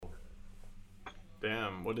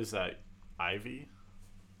Damn, what is that? Ivy?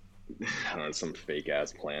 I don't know, some fake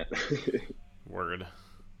ass plant. Word.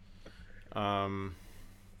 Um,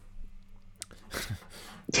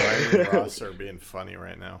 Brian and Ross are being funny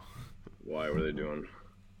right now. Why were they doing?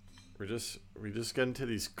 We just get into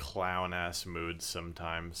these clown ass moods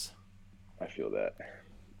sometimes. I feel that.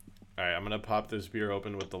 All right, I'm gonna pop this beer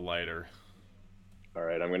open with the lighter. All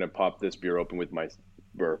right, I'm gonna pop this beer open with my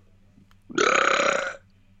burp.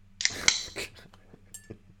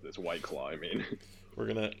 This White Claw, I mean.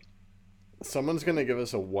 Someone's gonna give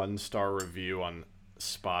us a 1-star review on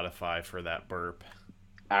Spotify for that burp.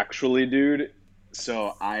 Actually, dude,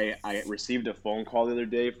 so I received a phone call the other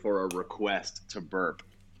day for a request to burp.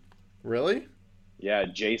 Really? Yeah,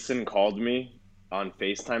 Jason called me on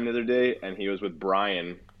FaceTime the other day, and he was with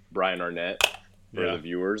Brian Arnett for Yeah. the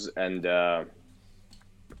viewers, and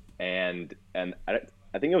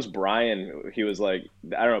I think it was Brian. He was like,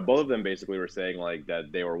 I don't know. Both of them basically were saying like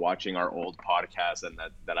that they were watching our old podcast and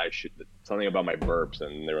that I should something about my burps,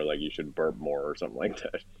 and they were like, you should burp more or something like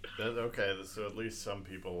that. Okay, so at least some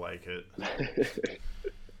people like it.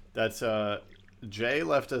 That's Jay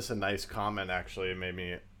left us a nice comment. Actually, it made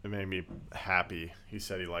me happy. He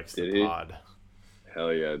said he likes Did the he? pod.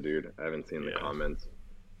 Hell yeah, dude! I haven't seen the Yeah. comments,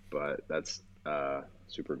 but that's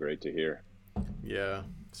super great to hear. Yeah.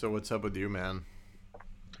 So what's up with you, man?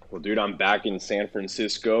 Well, dude, I'm back in San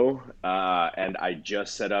Francisco, and I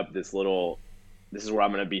just set up this little. This is where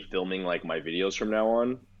I'm gonna be filming like my videos from now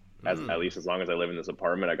on, at least as long as I live in this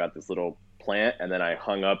apartment. I got this little plant, and then I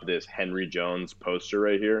hung up this Henry Jones poster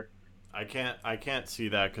right here. I can't see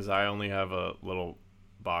that because I only have a little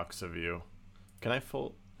box of you. Can I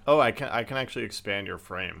full? Oh, I can actually expand your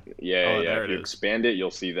frame. Yeah, Oh, yeah. there If it you is. expand it,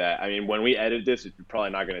 you'll see that. I mean, when we edit this, you're probably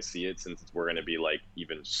not gonna see it since we're gonna be like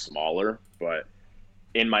even smaller, but.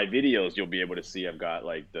 In my videos, you'll be able to see I've got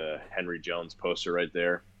like the Henry Jones poster right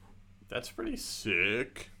there. That's pretty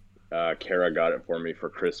sick. Kara got it for me for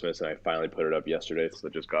Christmas, and I finally put it up yesterday. So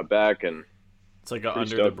I just got back, and It's like a pretty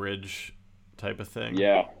under the stoked. bridge type of thing.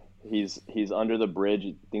 Yeah, he's under the bridge.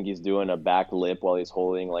 I think he's doing a back lip while he's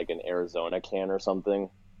holding like an Arizona can or something.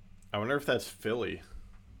 I wonder if that's Philly.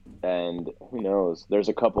 And who knows? There's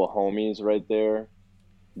a couple of homies right there,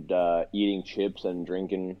 eating chips and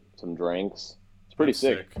drinking some drinks. It's pretty That's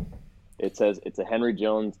sick. It says it's a Henry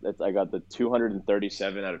Jones. I got the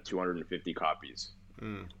 237 out of 250 copies.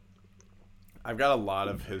 I've got a lot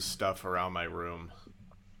of his stuff around my room.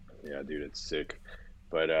 Yeah, dude, it's sick.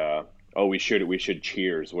 But we should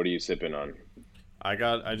cheers. What are you sipping on? I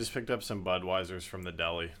just picked up some Budweisers from the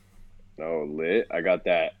deli. Oh, lit. I got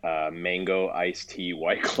that mango iced tea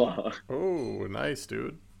White Claw. Oh, nice,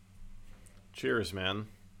 dude. Cheers, man.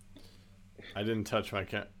 I didn't touch my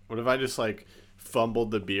can. What if I just like fumbled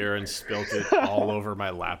the beer and spilt it all over my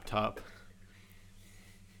laptop?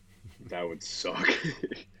 That would suck.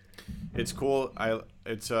 It's cool.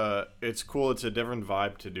 It's cool. It's a different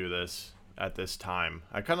vibe to do this at this time.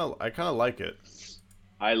 I kind of like it.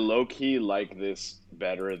 I low key like this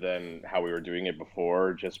better than how we were doing it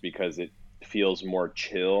before, just because it feels more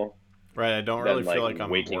chill Right. I don't really than feel like like I'm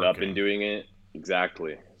waking working. up and doing it.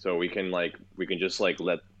 Exactly. So we can just like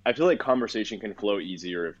let. I feel like conversation can flow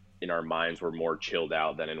easier if in our minds we're more chilled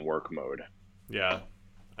out than in work mode. Yeah,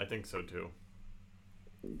 I think so too.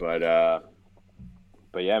 But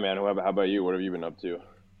yeah, man. How about you? What have you been up to?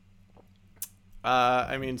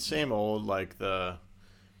 I mean, same old, like the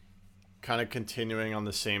kind of continuing on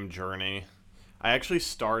the same journey. I actually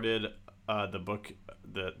started the book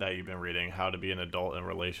that you've been reading, How to Be an Adult in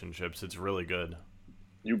Relationships. It's really good.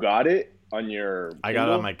 You got it on your I got it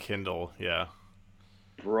Kindle? on my Kindle. Yeah,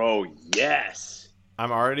 Bro, yes.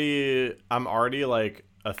 I'm already like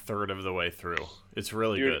a third of the way through. It's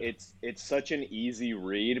really Dude, good. it's such an easy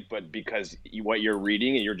read, but because what you're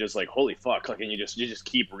reading, and you're just like, holy fuck, like, and you just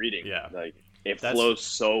keep reading. Yeah. Like it That's- flows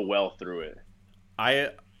so well through it.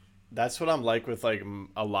 That's what I'm like with like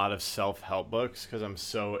a lot of self-help books because I'm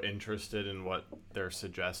so interested in what they're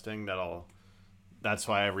suggesting that's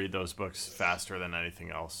why I read those books faster than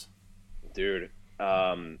anything else. Dude,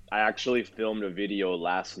 I actually filmed a video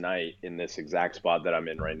last night in this exact spot that I'm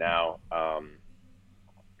in right now.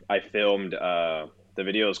 I filmed the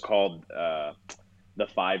video is called The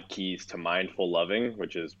 5 Keys to Mindful Loving,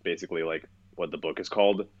 which is basically like what the book is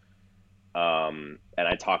called. And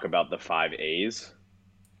I talk about the 5 A's.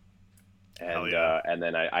 Hell And yeah. and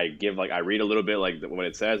then I give like I read a little bit like what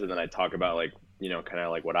it says, and then I talk about like kind of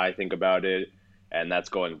like what I think about it, and that's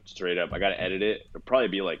going straight up. I gotta edit it. It'll probably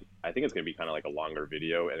be like I think it's gonna be kind of like a longer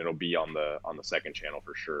video, and it'll be on the second channel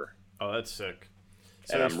for sure. Oh, that's sick.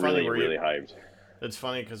 So And it's I'm funny really where really hyped. It's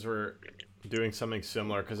funny because we're doing something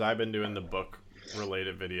similar because I've been doing the book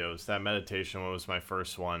related videos. That meditation one was my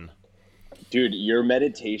first one. Dude, your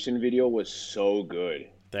meditation video was so good.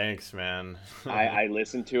 Thanks, man. I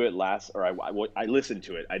listened to it I listened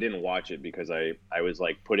to it. I didn't watch it because I was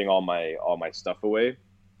like putting all my stuff away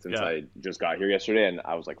since Yeah. I just got here yesterday, and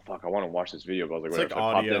I was like, fuck, I want to watch this video. But I was like, It's whatever. like So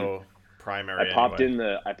I popped in. audio I primary popped anyway. in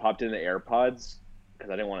the I popped in the AirPods because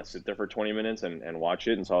I didn't want to sit there for 20 minutes and watch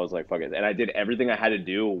it, and so I was like, fuck it. And I did everything I had to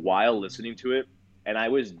do while listening to it, and I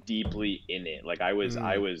was deeply in it. Like I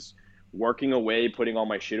Mm. was working away, putting all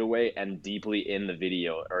my shit away, and deeply in the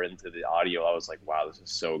video or into the audio. I was like, wow, this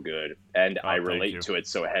is so good, and I Oh, thank relate you. to it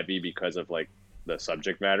so heavy because of like the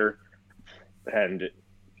subject matter. And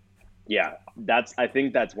yeah, I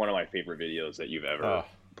think that's one of my favorite videos that you've ever Oh,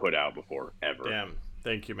 put out before, ever. damn.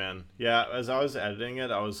 Thank you, man. Yeah, as I was editing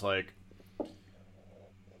it, I was like,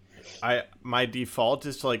 my default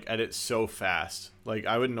is to like edit so fast. Like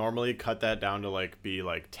I would normally cut that down to like be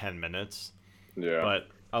like 10 minutes, Yeah. but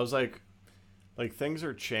I was like things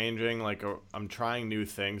are changing. Like I'm trying new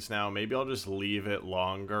things now. Maybe I'll just leave it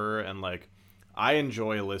longer. And like I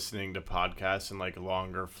enjoy listening to podcasts and like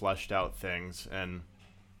longer fleshed out things. And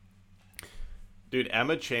dude,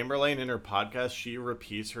 Emma Chamberlain in her podcast, she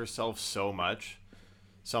repeats herself so much.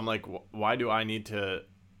 So I'm like, why do I need to?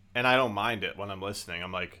 And I don't mind it when I'm listening.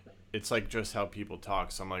 I'm like, it's like just how people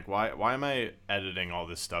talk. So I'm like, why am I editing all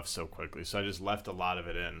this stuff so quickly? So I just left a lot of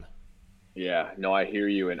it in. Yeah, no, I hear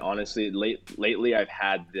you. And honestly, lately I've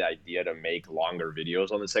had the idea to make longer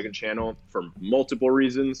videos on the second channel for multiple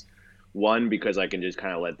reasons. One, because I can just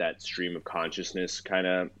kind of let that stream of consciousness kind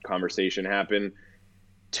of conversation happen.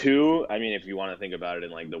 Two, I mean, if you want to think about it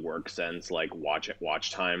in like the work sense, like watch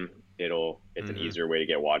time, it's an Mm-hmm. easier way to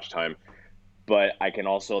get watch time. But I can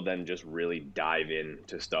also then just really dive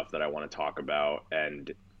into stuff that I want to talk about,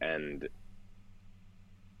 and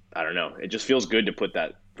I don't know. It just feels good to put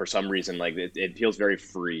that for some reason. Like it feels very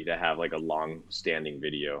free to have like a long standing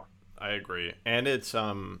video. I agree, and it's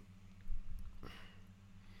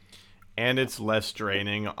less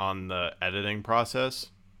draining on the editing process.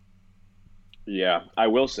 Yeah, I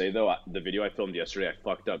will say though, the video I filmed yesterday, I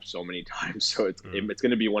fucked up so many times. So Mm. it's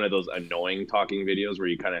going to be one of those annoying talking videos where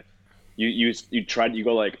you kind of you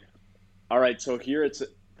go like, all right, so here it's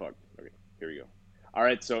fuck. Okay, here we go. All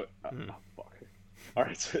right, so Mm. fuck. All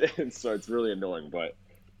right, so, so it's really annoying, but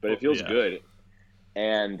Oh, it feels yeah, good.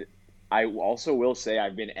 And I also will say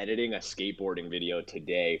I've been editing a skateboarding video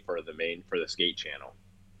today for the skate channel.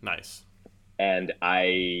 nice. And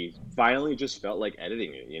I finally just felt like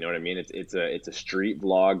editing it. You know what I mean? It's a street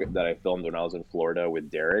vlog that I filmed when I was in Florida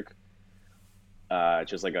with Derek.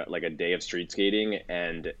 Just like a day of street skating,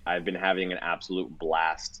 and I've been having an absolute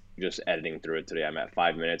blast just editing through it today. I'm at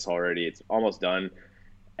 5 minutes already. It's almost done,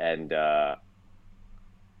 and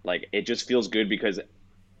like it just feels good because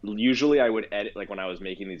usually I would edit like when I was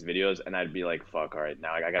making these videos, and I'd be like, "Fuck, all right,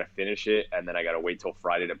 now I gotta finish it, and then I gotta wait till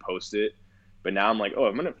Friday to post it." But now I'm like, "Oh,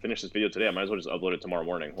 I'm gonna finish this video today. I might as well just upload it tomorrow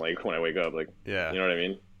morning, like when I wake up, like Yeah, you know what I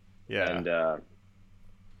mean?" yeah, And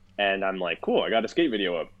and I'm like, "Cool, I got a skate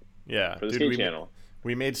video up yeah, for the dude. skate channel."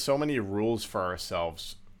 We made so many rules for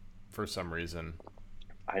ourselves for some reason.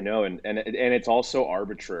 I know, and it's also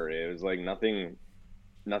arbitrary. It was like nothing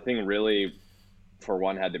really for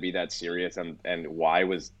one had to be that serious, and why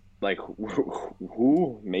was like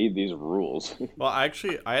who made these rules? Well, I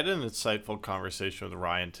had an insightful conversation with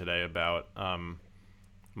Ryan today about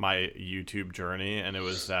my YouTube journey, and it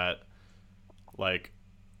was that like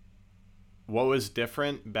what was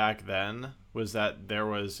different back then was that there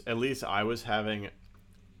was, at least I was having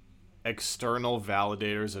external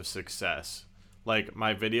validators of success. Like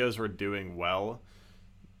my videos were doing well,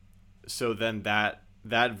 so then that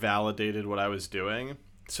validated what I was doing.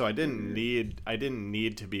 So I didn't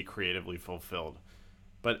need to be creatively fulfilled.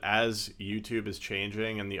 But as YouTube is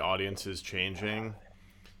changing and the audience is changing,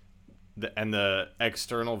 and the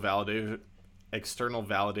external validators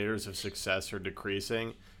of success are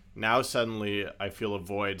decreasing, now suddenly I feel a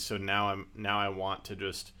void. So now I want to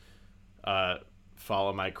just uh,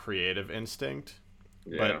 follow my creative instinct.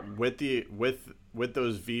 Yeah. But with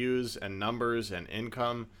those views and numbers and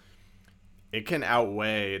income, it can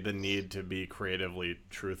outweigh the need to be creatively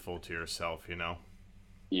truthful to yourself, you know?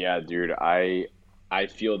 Yeah, dude, I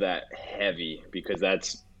feel that heavy because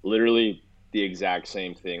that's literally the exact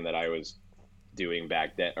same thing that I was doing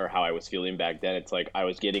back then, or how I was feeling back then. It's like I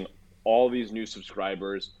was getting all these new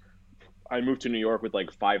subscribers. I moved to New York with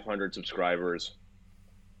like 500 subscribers.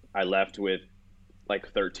 I left with like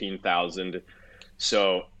 13,000.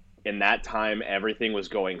 So in that time, everything was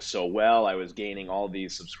going so well. I was gaining all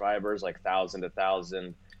these subscribers, like thousand to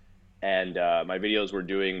thousand, and my videos were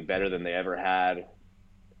doing better than they ever had.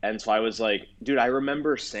 And so I was like, dude, I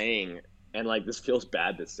remember saying, and like this feels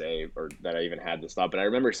bad to say, or that I even had this thought, but I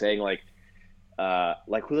remember saying like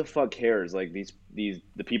who the fuck cares? Like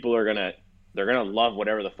the people are gonna they're gonna love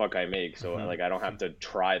whatever the fuck I make, so Hmm. like I don't have to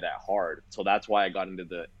try that hard. So that's why I got into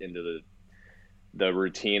the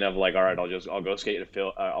routine of like, all right, I'll go skate and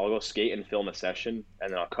film, I'll go skate and film a session,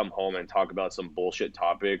 and then I'll come home and talk about some bullshit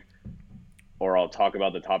topic, or I'll talk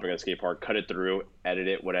about the topic at the skate park, cut it through, edit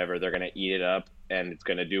it, whatever. They're gonna eat it up, and it's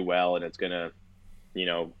gonna do well, and it's gonna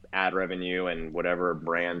add revenue and whatever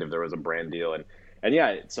brand if there was a brand deal, and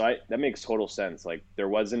yeah, so I that makes total sense. Like there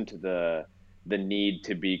wasn't the need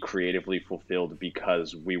to be creatively fulfilled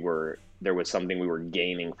because there was something we were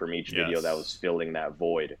gaining from each video that was Yes. filling that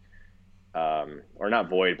void, or not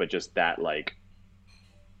void, but just that like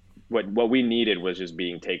what we needed was just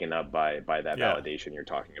being taken up by that Yeah. validation you're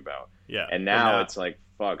talking about. Yeah. And But now now, it's like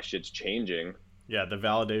fuck, shit's changing. yeah, the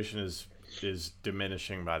validation is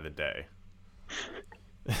diminishing by the day.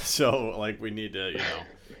 So like we need to,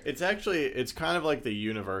 it's kind of like the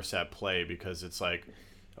universe at play, because it's like,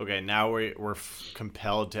 okay, now we're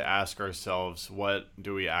compelled to ask ourselves, what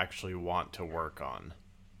do we actually want to work on,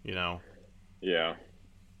 you know? Yeah.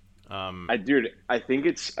 Um, I think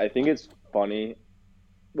it's funny.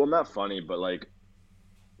 Well, not funny, but like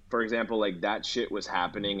for example, like that shit was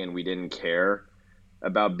happening and we didn't care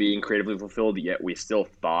about being creatively fulfilled, yet we still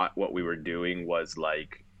thought what we were doing was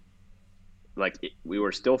we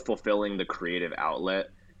were still fulfilling the creative outlet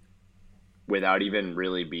without even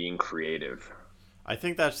really being creative. I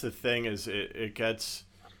think that's the thing, is it gets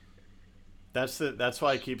that's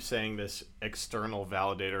why I keep saying this external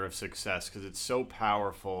validator of success, because it's so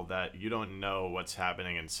powerful that you don't know what's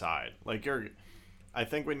happening inside. Like I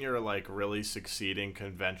think when you're like really succeeding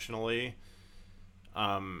conventionally,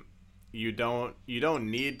 um, you don't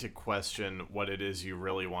need to question what it is you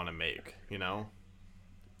really want to make.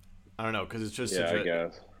 I don't know, because it's just Yeah, such I a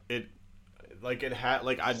guess. it like it had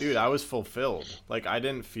like I was fulfilled. Like I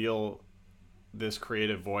didn't feel this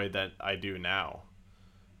creative void that I do now.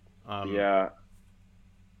 Um, Yeah,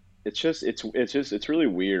 it's really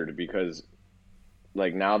weird because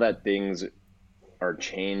like now that things are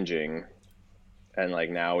changing and like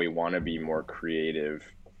now we want to be more creative,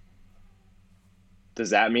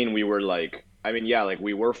 does that mean we were like, I mean, yeah, like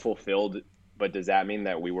we were fulfilled, but does that mean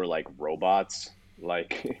that we were like robots?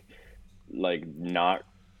 Like like not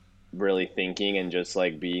really thinking and just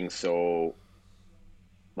like being so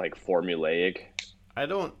like formulaic? I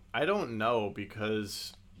don't know,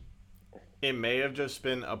 because it may have just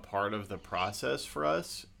been a part of the process for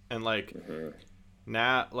us, and Hmm.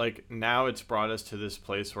 now it's brought us to this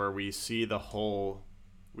place where we see the whole,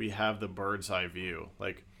 we have the bird's eye view.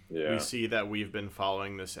 Like we Yeah. see that we've been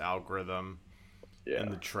following this algorithm and Yeah.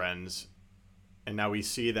 the trends, and now we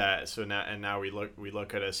see that, so now we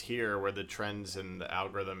look at us here, where the trends and the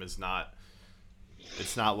algorithm is not,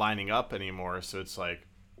 it's not lining up anymore. So it's like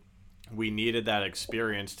we needed that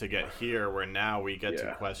experience to get here, where now we get to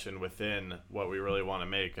Yeah. question within what we really want to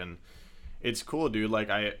make. And it's cool, dude. Like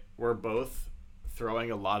we're both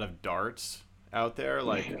throwing a lot of darts out there,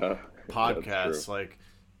 like Yeah. That's true. podcasts, like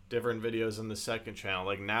different videos in the second channel.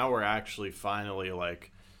 Like now we're actually finally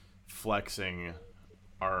like flexing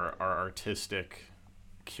our artistic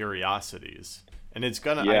curiosities, and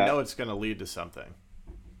I Yeah. know it's gonna lead to something.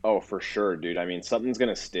 Oh, for sure, dude. I mean, something's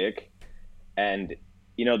gonna stick. And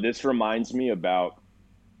this reminds me about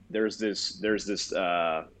there's this there's this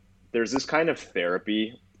there's this kind of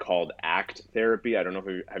therapy called ACT therapy. I don't know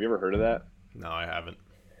if have you ever heard of that? No, I haven't.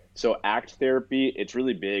 So ACT therapy, it's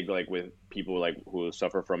really big, like with people like who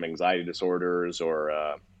suffer from anxiety disorders, or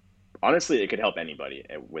honestly, it could help anybody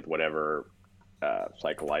with whatever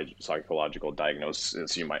psychological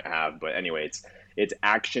diagnosis you might have. But anyway, it's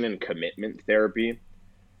action and commitment therapy.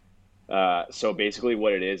 So basically,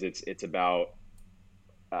 what it is, it's about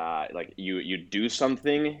like you do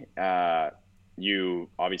something, you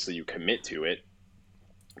obviously you commit to it,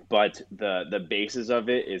 but the basis of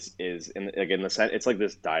it is in the center. It's like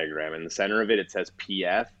this diagram. In the center of it, it says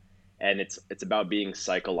PF, and it's about being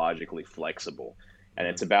psychologically flexible, and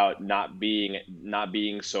Hmm. it's about not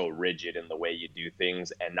being so rigid in the way you do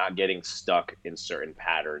things, and not getting stuck in certain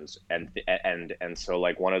patterns. And so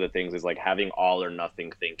like one of the things is like having all or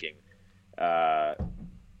nothing thinking. Uh,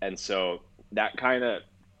 and so that kind of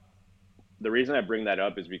the reason I bring that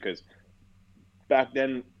up is because back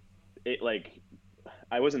then it like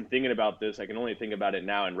I wasn't thinking about this. I can only think about it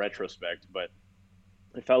now in retrospect, but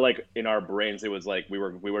it felt like in our brains it was like we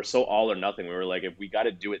were so all or nothing. We were like, if we got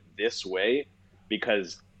to do it this way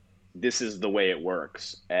because this is the way it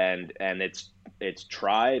works, and it's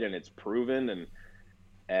tried and it's proven,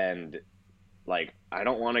 and like I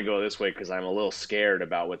don't want to go this way because I'm a little scared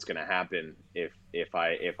about what's going to happen if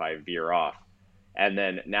I veer off. And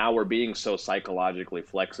then now we're being so psychologically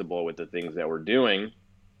flexible with the things that we're doing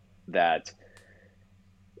that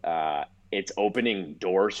it's opening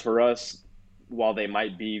doors for us. While they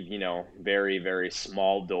might be, very, very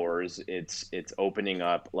small doors, it's opening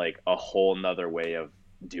up like a whole nother way of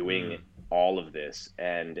doing Mm, all of this.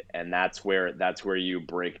 And that's where you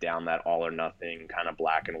break down that all or nothing kind of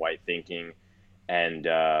black and white thinking, and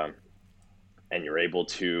and you're able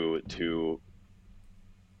to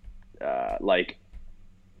like,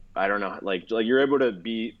 I don't know, like you're able to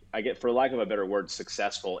be, I get, for lack of a better word,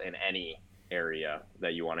 successful in any area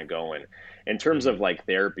that you want to go in. In terms of mm, like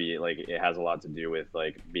therapy, like it has a lot to do with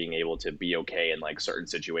like being able to be okay in like certain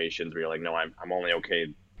situations where you're like, no, I'm only okay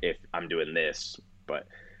if I'm doing this. But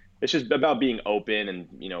it's just about being open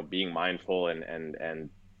and, being mindful, and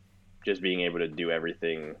just being able to do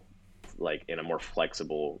everything like in a more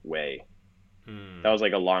flexible way. That mm. was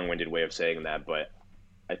like a long-winded way of saying that, but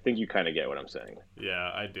I think you kind of get what I'm saying.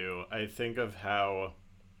 Yeah, I do. I think of how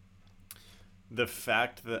the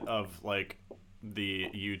fact that of like the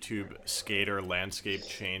YouTube skater landscape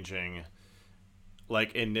changing,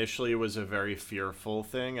 like initially was a very fearful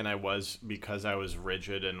thing, and I was, because I was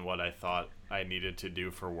rigid in what I thought I needed to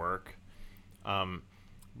do for work. Um,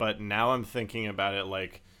 but now I'm thinking about it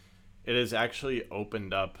like it has actually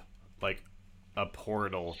opened up like a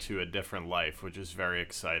portal to a different life, which is very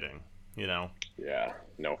exciting, you know? Yeah,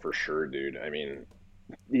 no, for sure, dude. I mean,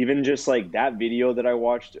 even just like that video that I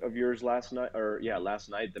watched of yours last night, or yeah, last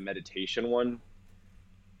night, the meditation one,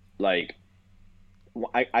 like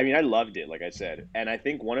I mean, I loved it, like I said. And I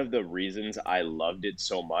think one of the reasons I loved it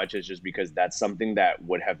so much is just because that's something that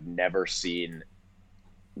would have never seen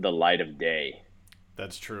the light of day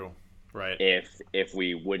That's true. Right. if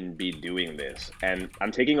we wouldn't be doing this. And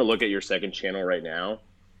I'm taking a look at your second channel right now,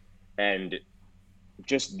 and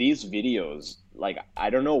just these videos, like I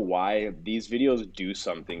don't know why these videos do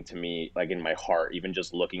something to me, like in my heart, even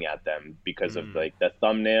just looking at them, because of Mm, like the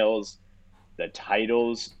thumbnails, the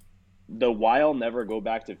titles. The Why I'll Never Go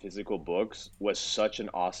Back to Physical Books was such an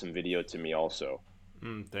awesome video to me also.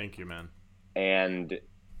 thank you, man. and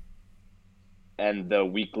and the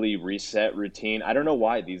weekly reset routine, I don't know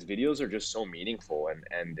why these videos are just so meaningful.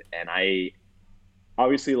 And I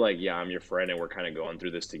obviously, like, yeah, I'm your friend and we're kind of going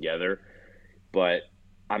through this together, but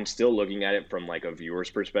I'm still looking at it from like a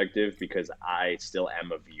viewer's perspective because I still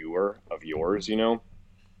am a viewer of yours,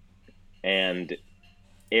 and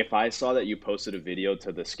if I saw that you posted a video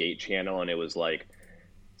to the skate channel and it was like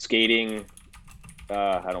skating,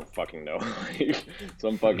 I don't fucking know, like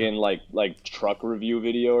some fucking like truck review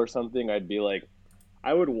video or something, I'd be like,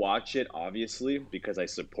 I would watch it obviously because I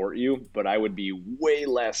support you, but I would be way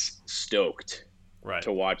less stoked Right.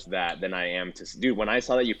 to watch that than I am to, dude. When I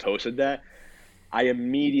saw that you posted that, I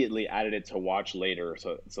immediately added it to watch later,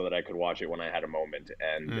 so that I could watch it when I had a moment,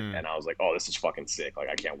 and Mm, I was like, oh, this is fucking sick. Like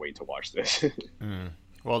I can't wait to watch this. mm.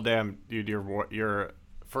 Well, damn, dude, you're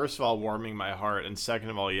first of all warming my heart, and second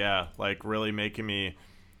of all, yeah, like really making me.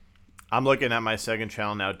 I'm looking at my second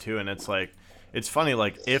channel now too, and it's like, it's funny.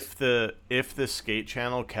 Like if the skate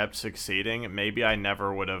channel kept succeeding, maybe I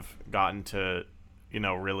never would have gotten to,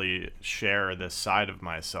 really share this side of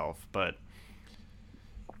myself. But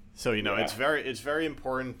so Yeah, it's very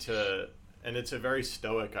important to, and it's a very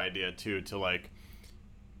stoic idea too, to like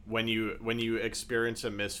when you experience a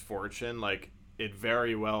misfortune, like it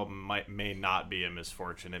very well may not be a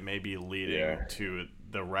misfortune. It may be leading yeah, to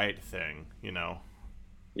the right thing, you know.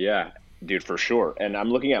 yeah, dude, for sure. And I'm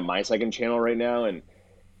looking at my second channel right now,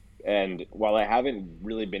 and while I haven't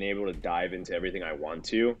really been able to dive into everything I want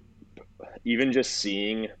to, even just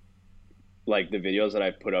seeing like the videos that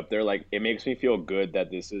I put up there, like it makes me feel good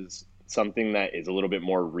that this is something that is a little bit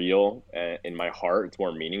more real, in my heart. It's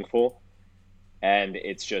more meaningful, and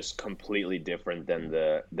it's just completely different than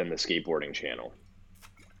the skateboarding channel.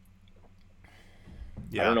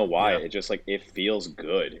 I don't Yeah, know why. yeah, It just like it feels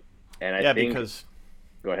good, and I yeah. think. Because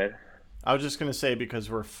Go ahead. I was just gonna say, because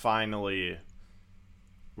we're finally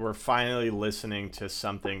listening to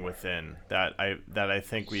something within that I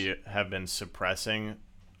think we have been suppressing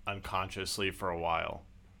unconsciously for a while.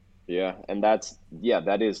 Yeah, and that's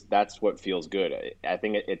what feels good. I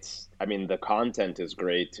think it's. I mean, the content is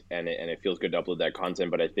great, and it feels good to upload that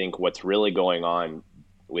content. But I think what's really going on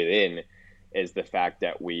within is the fact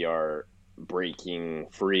that we are breaking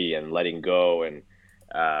free and letting go, and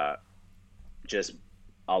uh, just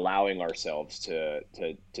allowing ourselves to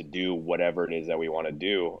do whatever it is that we want to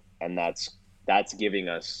do, and that's giving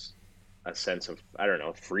us a sense of, I don't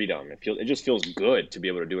know, freedom. It just feels good to be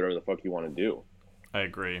able to do whatever the fuck you want to do. I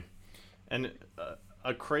agree. And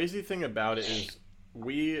a crazy thing about it is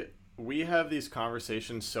we we have these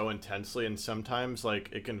conversations so intensely, and sometimes like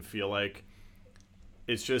it can feel like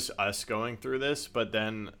it's just us going through this. But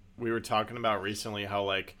then we were talking about recently how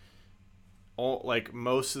like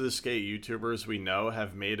most of the skate YouTubers we know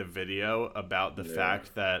have made a video about the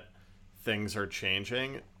fact that things are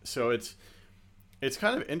changing. So it's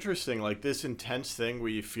kind of interesting, like this intense thing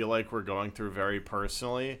we feel like we're going through very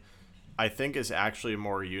personally, I think is actually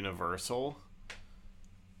more universal,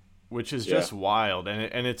 which is just wild.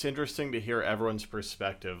 And it's interesting to hear everyone's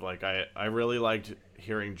perspective. Like I really liked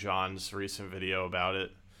hearing John's recent video about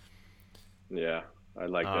it. Yeah, I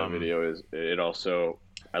like that video. It also,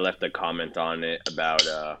 I left a comment on it about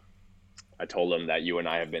I told him that you and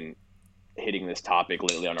I have been hitting this topic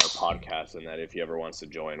lately on our podcast, and that if he ever wants to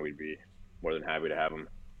join, we'd be more than happy to have him.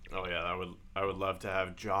 Oh yeah, I would love to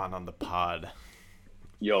have John on the pod.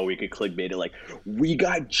 Yo, we could clickbait it like, we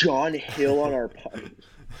got John Hill on our pod.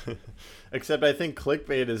 Except I think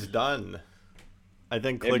clickbait is done. I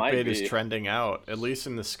think clickbait is trending out, at least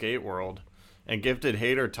in the skate world. And Gifted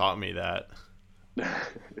Hater taught me that.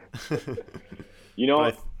 You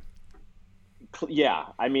know, yeah,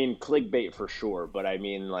 I mean clickbait for sure, but I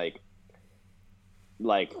mean like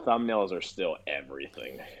thumbnails are still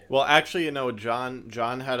everything. Well, actually, you know, John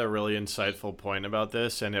had a really insightful point about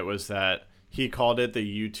this, and it was that he called it the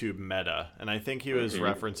YouTube meta, and I think he was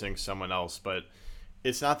referencing someone else, but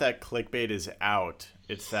it's not that clickbait is out,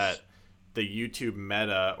 it's that the YouTube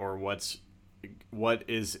meta, or what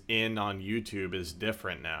is in on YouTube, is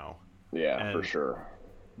different now. Yeah, and for sure.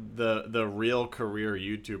 The real career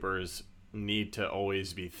YouTubers need to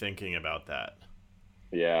always be thinking about that.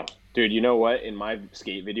 Yeah. Dude, you know what? In my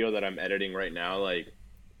skate video that I'm editing right now, like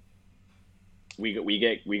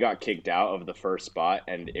we got kicked out of the first spot,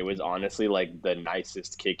 and it was honestly like the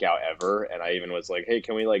nicest kick out ever. And I even was like, hey,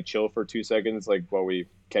 can we like chill for 2 seconds, like while we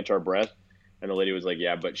catch our breath? And the lady was like,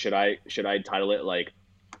 yeah, but should I title it like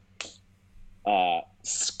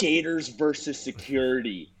skaters versus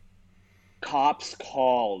security, cops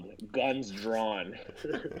called, guns drawn?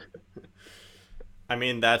 I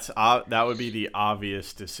mean, that would be the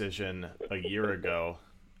obvious decision a year ago.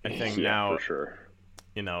 I think now, for sure.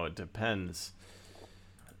 You know, it depends.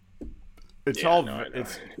 It's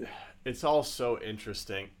it's all so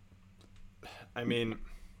interesting. I mean,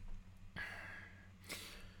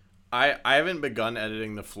 I haven't begun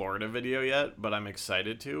editing the Florida video yet, but I'm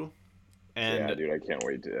excited to. And yeah, dude, I can't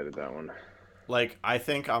wait to edit that one. Like, I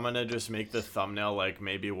think I'm gonna just make the thumbnail like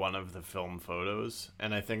maybe one of the film photos,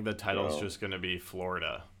 and I think the title's just gonna be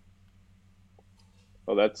Florida.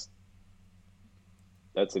 Oh, that's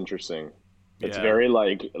interesting. It's very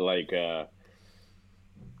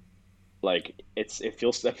it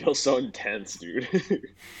feels so intense, dude.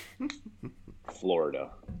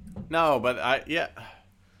 Florida. No, but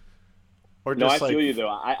Or no, I feel you though.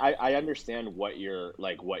 I understand what you're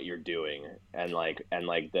doing, and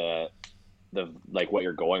the like what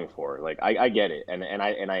you're going for. Like I get it, and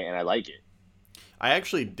I like it. I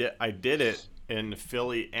actually did it in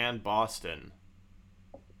Philly and Boston.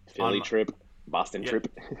 Boston trip.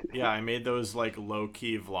 Yeah, I made those like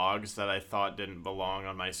low-key vlogs that I thought didn't belong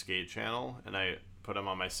on my skate channel, and I put them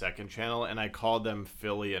on my second channel, and I called them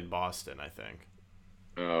Philly and Boston, I think.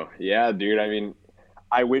 Oh, yeah, dude. I mean,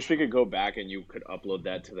 I wish we could go back and you could upload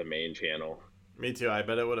that to the main channel. Me too. I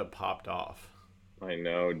bet it would have popped off. I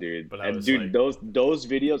know, dude. But dude, those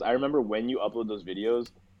videos, I remember when you upload those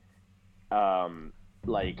videos,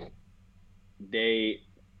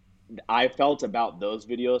 I felt about those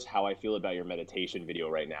videos how I feel about your meditation video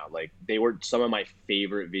right now. Like, they were some of my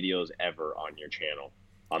favorite videos ever on your channel,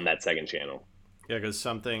 on that second channel. Yeah, because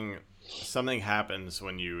something happens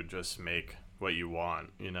when you just make what you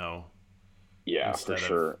want, you know? Yeah, for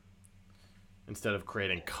sure. Instead of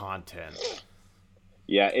creating content.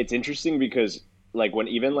 Yeah, it's interesting because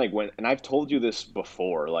and I've told you this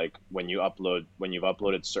before, like when you've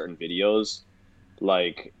uploaded certain videos,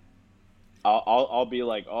 like I'll be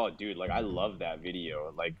like, oh dude, like I love that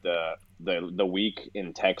video. Like the week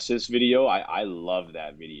in Texas video, I love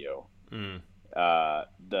that video.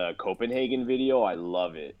 The Copenhagen video, I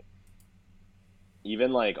love it.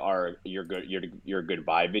 Even like your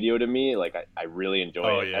goodbye video to me, like I really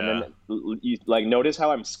enjoy it. Yeah. And then you like notice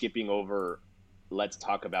how I'm skipping over let's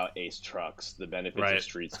talk about Ace Trucks, the benefits of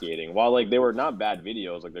street skating. While like they were not bad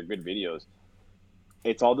videos, like they're good videos.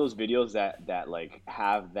 It's all those videos that like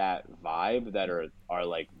have that vibe that are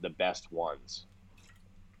like the best ones.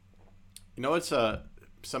 You know, it's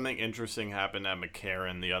something interesting happened at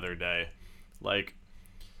McCarran the other day. Like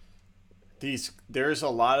there's a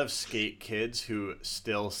lot of skate kids who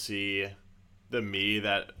still see the me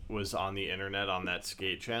that was on the internet on that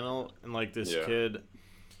skate channel, and like this kid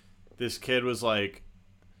was like,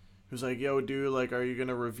 yo, dude, like, are you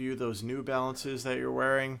gonna review those New Balances that you're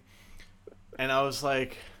wearing? And I was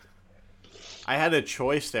like, I had a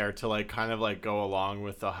choice there to like kind of like go along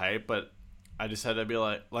with the hype, but I just had to be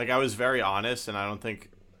like I was very honest, and I don't think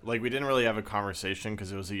like we didn't really have a conversation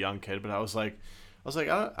because it was a young kid, but I was like,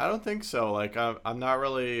 I don't think so. Like I'm not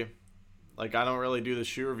really, like I don't really do the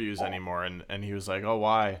shoe reviews anymore, and he was like, oh,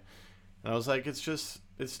 why? And I was like,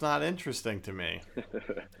 it's not interesting to me,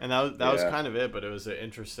 and that was kind of it. But it was an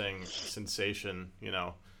interesting sensation, you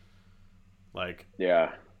know, like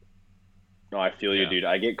Yeah. No, I feel you, yeah. dude.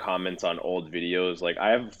 I get comments on old videos. Like I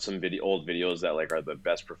have some old videos that like are the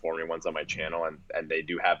best performing ones on my channel, and they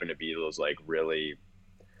do happen to be those like really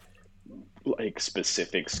like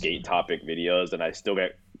specific skate topic videos, and I still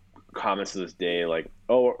get comments to this day like,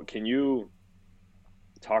 "Oh, can you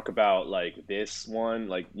talk about like this one,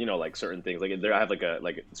 like like certain things like there I have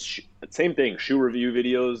like same thing, shoe review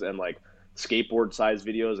videos and like skateboard size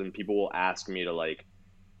videos, and people will ask me to like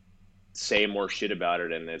say more shit about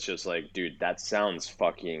it, and it's just like, dude, that sounds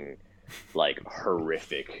fucking like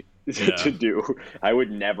horrific to Yeah. do. I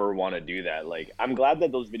would never want to do that. Like I'm glad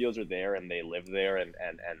that those videos are there and they live there, and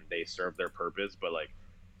they serve their purpose, but like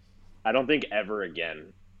I don't think ever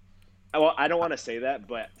again. Well, I don't want to say that,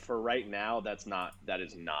 but for right now, that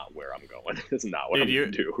is not where I'm going. It's not what Dude,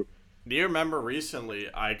 I'm gonna do. do you remember recently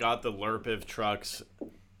I got the Lurpiv trucks,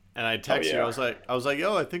 and I Oh texted you. yeah. I was like,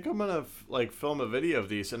 yo, I think I'm gonna like film a video of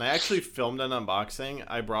these, and I actually filmed an unboxing.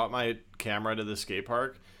 I brought my camera to the skate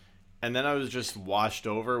park, and then I was just washed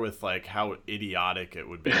over with like how idiotic it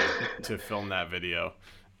would be to film that video.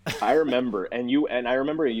 I remember, and I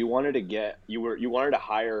remember you wanted to you wanted to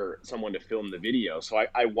hire someone to film the video. So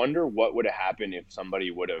I wonder what would have happened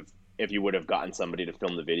if you would have gotten somebody to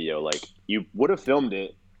film the video. Like you would have filmed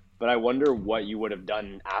it, but I wonder what you would have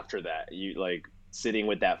done after that. You like sitting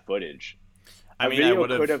with that footage. I A mean, I video would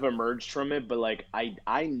could have. have emerged from it, but like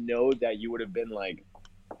I know that you would have been like,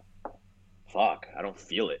 fuck, I don't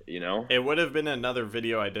feel it, you know? It would have been another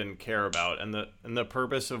video I didn't care about, and the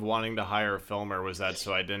purpose of wanting to hire a filmer was that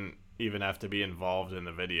so I didn't even have to be involved in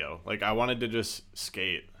the video. Like I wanted to just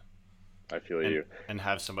skate I feel and you.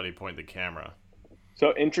 have somebody point the camera.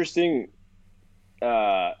 So interesting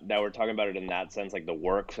that we're talking about it in that sense, like the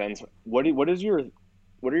work sense. What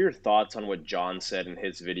are your thoughts on what John said in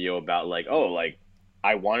his video about like, oh, like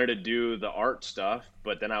I wanted to do the art stuff,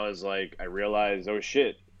 but then I was like, I realized, oh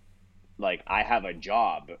shit, like I have a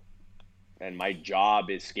job and my job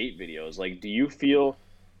is skate videos. Like, do you feel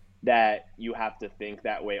that you have to think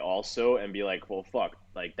that way also and be like, well, fuck,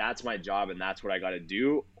 like that's my job and that's what I got to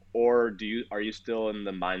do? Or are you still in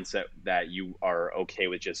the mindset that you are okay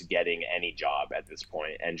with just getting any job at this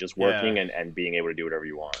point and just Yeah. working and being able to do whatever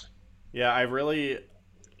you want? Yeah,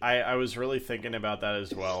 I was really thinking about that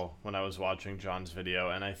as well when I was watching John's video,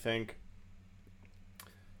 and I think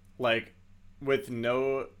like with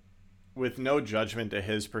no judgment to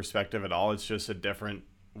his perspective at all, it's just a different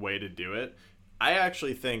way to do it. I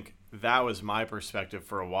actually think that was my perspective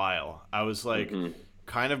for a while. I was like Hmm.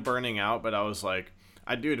 kind of burning out, but I was like,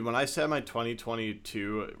 dude, when I set my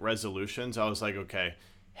 2022 resolutions, I was like, okay,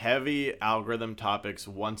 heavy algorithm topics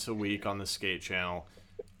once a week on the skate channel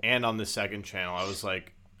and on the second channel. I was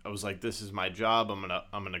like, this is my job. I'm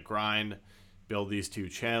gonna grind, build these two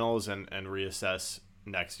channels, and reassess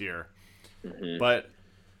next year. Hmm. But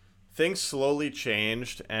things slowly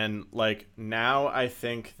changed, and like now I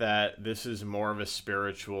think that this is more of a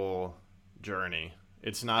spiritual journey.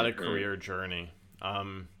 It's not a Hmm. career journey.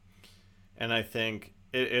 And I think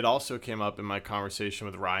it also came up in my conversation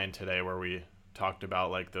with Ryan today where we talked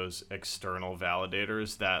about like those external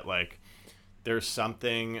validators that like there's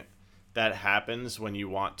something that happens when you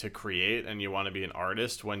want to create and you want to be an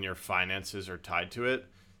artist when your finances are tied to it.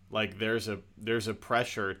 Like there's a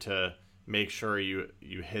pressure to make sure you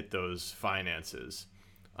hit those finances.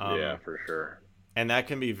 Yeah, Um, for sure. and that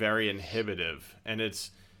can be very inhibitive, and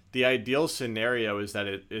it's the ideal scenario is that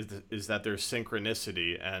is that there's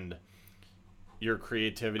synchronicity and your Oh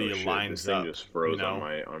creativity shit, this lines thing up, just you froze know.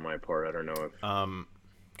 on my part. I don't know if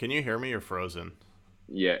Can you hear me? You're frozen.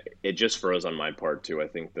 yeah, it just froze on my part too. I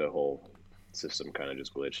think the whole system kind of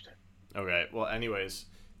just glitched. Okay, well, anyways,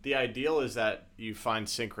 the ideal is that you find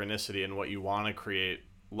synchronicity and what you want to create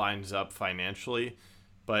lines up financially,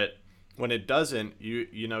 but when it doesn't,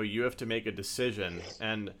 you know you have to make a decision.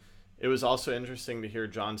 And it was also interesting to hear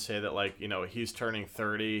John say that like he's turning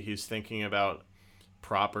 30, he's thinking about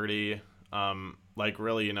property, like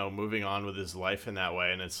really moving on with his life in that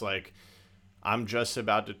way, and it's like I'm just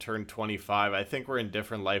about to turn 25. I think we're in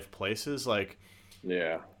different life places. Like,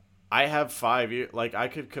 Yeah. I have 5 years. Like, I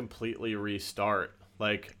could completely restart.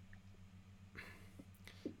 Like,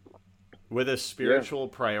 with a Yeah. spiritual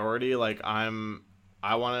priority, like, I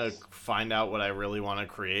want to find out what I really want to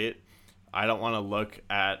create. I don't want to look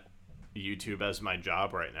at YouTube as my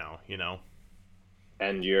job right now, you know?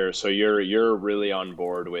 And you're really on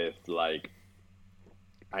board with like,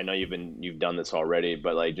 I know you've done this already,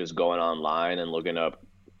 but like just going online and looking up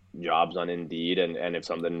jobs on Indeed, and if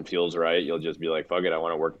something feels right, you'll just be like, fuck it, I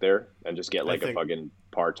want to work there, and just get I like a think, fucking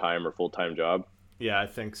part-time or full-time job. yeah, I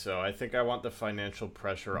think so. I think I want the financial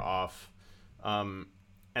pressure off. Um,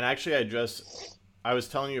 and actually, I was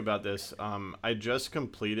telling you about this. I just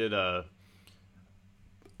completed a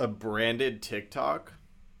branded TikTok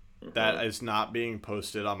Hmm. that is not being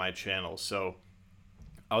posted on my channel. So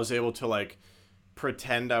I was able to like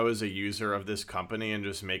pretend I was a user of this company and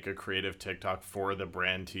just make a creative TikTok for the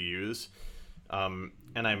brand to use. And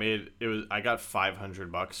I got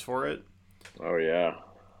 $500 for it. Oh yeah,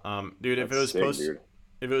 Dude, that's sick, dude.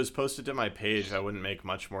 if it was posted to my page, I wouldn't make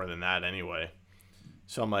much more than that anyway.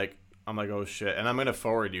 So I'm like, oh shit, and I'm gonna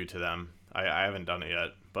forward you to them. I haven't done it yet,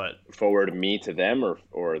 but Forward me to them,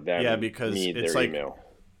 or yeah, them because me it's their like email.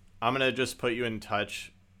 I'm gonna just put you in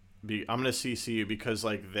touch. I'm gonna CC you because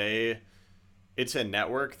like it's a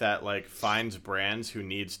network that like finds brands who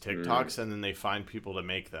needs Mm. TikToks and then they find people to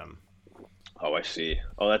make them. Oh, I see.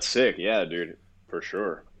 Oh, that's sick. Yeah, dude, for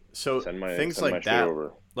sure. So things Send my like shit that,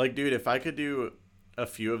 over. like dude, if I could do a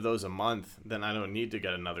few of those a month, then I don't need to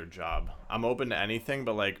get another job. I'm open to anything,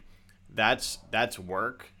 but like that's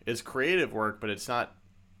work. It's creative work, but it's not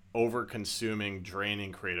over consuming,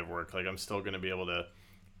 draining creative work. Like I'm still gonna be able to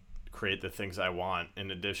create the things I want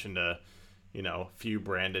in addition to, a few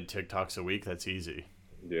branded TikToks a week. That's easy.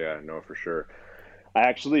 Yeah, no, for sure. I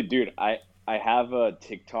actually, dude, I have a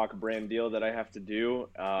TikTok brand deal that I have to do.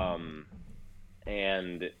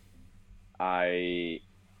 And I,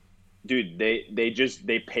 dude,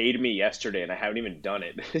 they paid me yesterday, and I haven't even done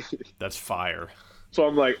it. That's fire. So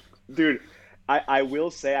I'm like, dude, I will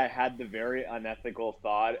say I had the very unethical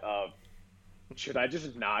thought of, should I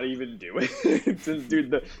just not even do it? Since,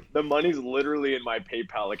 dude, the money's literally in my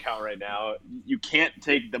PayPal account right now. You can't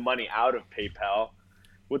take the money out of PayPal.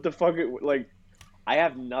 What the fuck? Like, I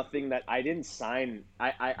have nothing that I didn't sign.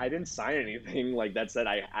 I didn't sign anything like that said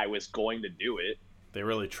I was going to do it. They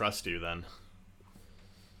really trust you then.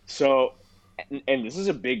 So, and this is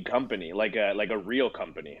a big company, like a real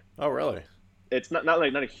company. Oh, really? It's not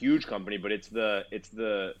a huge company, but it's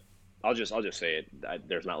the. I'll just say it.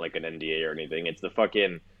 There's not like an NDA or anything. It's the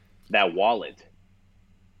fucking that wallet,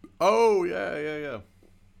 Oh, yeah, yeah, yeah.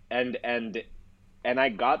 and and and I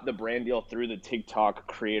got the brand deal through the TikTok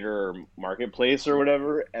creator marketplace or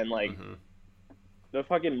whatever, and like Mm-hmm. the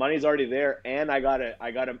fucking money's already there, and I got a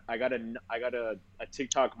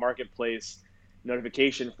TikTok marketplace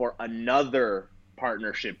notification for another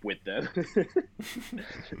partnership with them.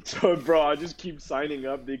 So, bro, I just keep signing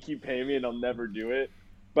up. They keep paying me, and I'll never do it.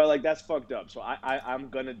 But like that's fucked up. So I'm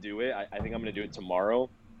gonna do it. I think I'm gonna do it tomorrow.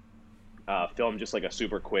 Film just like a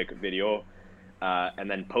super quick video, and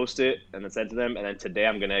then post it, and then send to them. And then today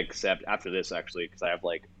I'm gonna accept after this actually because I have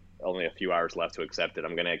like only a few hours left to accept it.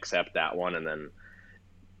 I'm gonna accept that one, and then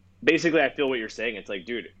basically I feel what you're saying. It's like,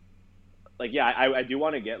 dude, like yeah, I do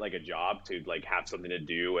want to get like a job to like have something to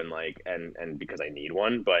do and like and because I need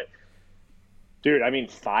one. But dude, I mean,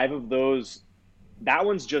 five of those, that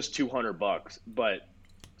one's just $200, but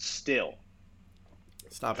still,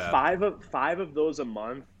 It's not bad. five of those a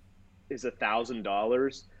month is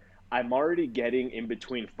 $1,000. I'm already getting in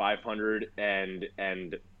between 500 and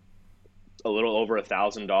a little over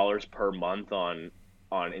 $1,000 per month on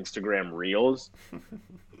Instagram Reels.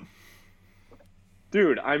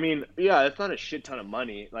 Dude, I mean, yeah, it's not a shit ton of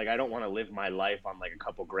money. Like, I don't want to live my life on like a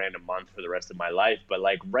couple grand a month for the rest of my life. But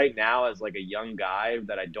like right now, as like a young guy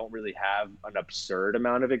that I don't really have an absurd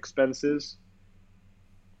amount of expenses,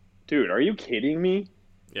 dude, are you kidding me?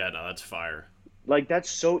 Yeah, no, that's fire. Like that's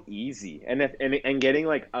so easy. And getting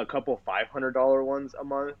like a couple $500 ones a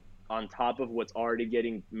month on top of what's already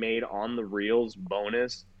getting made on the reels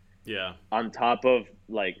bonus, Yeah. on top of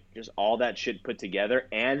like just all that shit put together,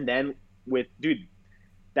 and then with dude,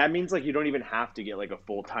 that means like you don't even have to get like a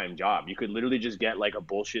full-time job. You could literally just get like a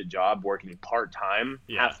bullshit job working part-time,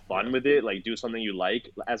 Yeah. have Yeah. fun with it, like do something you like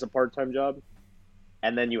as a part-time job,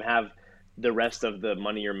 and then you have the rest of the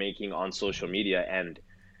money you're making on social media, and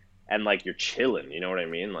like you're chilling, you know what I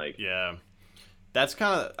mean? Like, Yeah. That's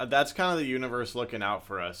kind of the universe looking out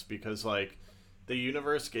for us because like the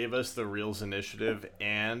universe gave us the Reels initiative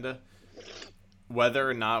and whether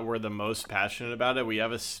or not we're the most passionate about it, we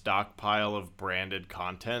have a stockpile of branded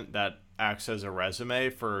content that acts as a resume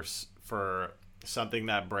for something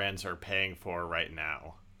that brands are paying for right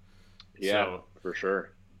now. Yeah, So for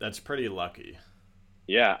sure. that's pretty lucky.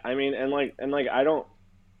 Yeah, I mean, and like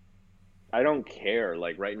I don't care.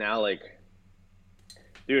 Like right now, like,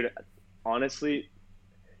 dude, honestly,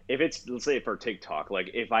 if it's, let's say for TikTok,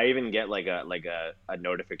 like if I even get like a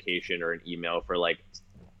notification or an email for like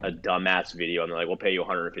a dumbass video and they're like, we'll pay you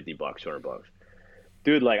 150 bucks, 200 bucks.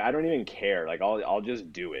 Dude, like I don't even care. Like I'll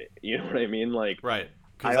just do it. You know what I mean? Like Right.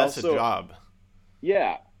 Because I that's a also, job.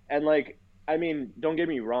 yeah, and like I mean, don't get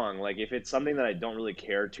me wrong. Like if it's something that I don't really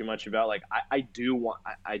care too much about, like I do want,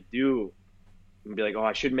 I do be like, oh,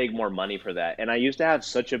 I should make more money for that. And I used to have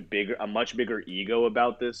such a much bigger ego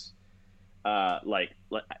about this,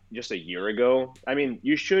 just a year ago. I mean,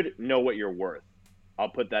 you should know what you're worth. I'll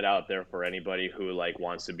put that out there for anybody who like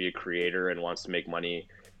wants to be a creator and wants to make money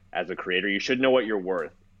as a creator. You should know what you're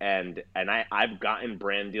worth. I've gotten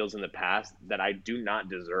brand deals in the past that I do not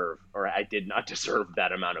deserve, or I did not deserve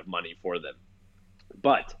that amount of money for them.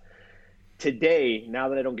 But today, now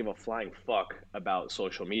that I don't give a flying fuck about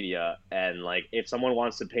social media, and like if someone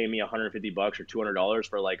wants to pay me 150 bucks or $200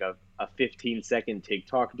 for like a 15-second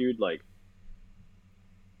TikTok, dude, like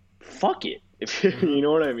fuck it. If Hmm. you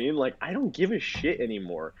know what I mean? Like I don't give a shit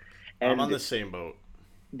anymore. I'm on And the same boat.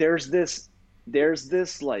 there's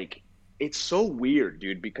this like it's so weird,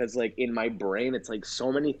 dude, because like in my brain it's like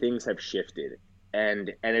so many things have shifted,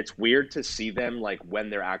 and it's weird to see them like when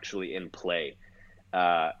they're actually in play.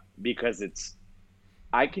 Uh because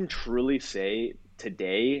I can truly say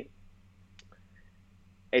today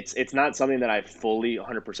it's not something that I fully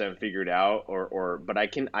 100% figured out, or but I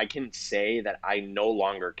can say that I no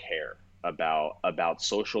longer care about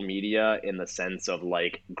social media in the sense of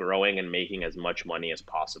like growing and making as much money as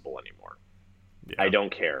possible anymore. I Yeah.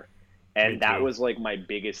 don't care. Me And that too. was like my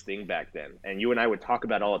biggest thing back then. And you and I would talk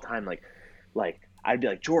about it all the time, like I'd be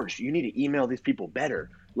like, George, you need to email these people better.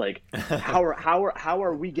 Like how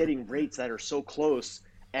are we getting rates that are so close,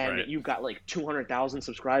 and Right. you've got like 200,000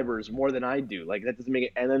 subscribers more than I do? Like that doesn't make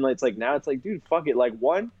it. And then it's like now it's like, dude, fuck it. Like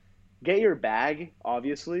one, get your bag,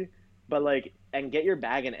 obviously, but like and get your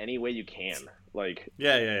bag in any way you can. Like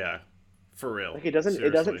Yeah, yeah, yeah. For real. it doesn't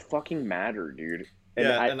Seriously. fucking matter, dude. And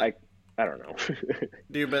Yeah, and I don't know.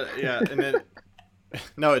 dude, but yeah, and then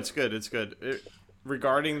no, it's good. It's good.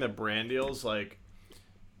 Regarding the brand deals, like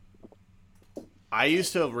I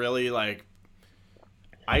used to really like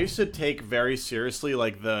I used to take very seriously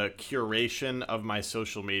like the curation of my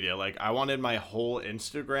social media. Like I wanted my whole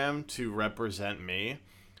Instagram to represent me,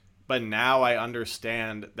 but now I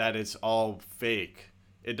understand that it's all fake.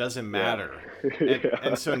 It doesn't Yeah. matter.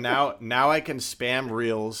 And Yeah. so now I can spam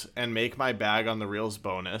reels and make my bag on the reels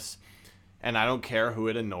bonus, and I don't care who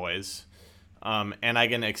it annoys. And I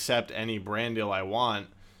can accept any brand deal I want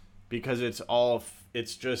because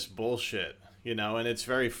it's just bullshit, you know, and it's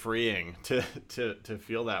very freeing to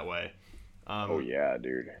feel that way. Oh Um, yeah,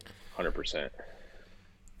 dude. 100%.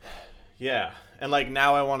 yeah, and like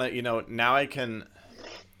now I want to, now I can.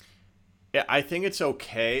 Yeah, I think it's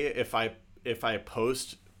okay if I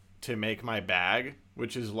post to make my bag,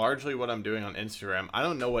 which is largely what I'm doing on Instagram. I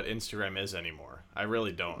don't know what Instagram is anymore. I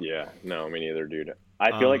really don't. Yeah, no, me neither, dude.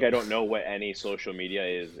 I feel like Um, I don't know what any social media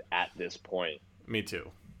is at this point. Me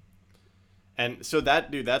too. And so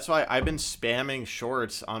that's why I've been spamming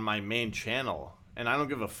shorts on my main channel, and I don't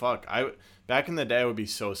give a fuck. Back in the day I would be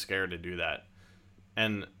so scared to do that.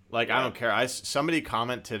 And like I Yeah. don't care. Somebody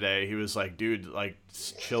comment today, he was like, "Dude, like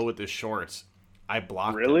chill with the shorts." I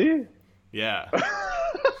blocked him. Really? Yeah.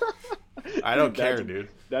 I don't Dude, care, dude.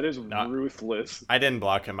 that is No, ruthless. I didn't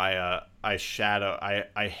block him. I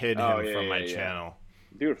hid Oh him yeah, from yeah, my yeah. channel.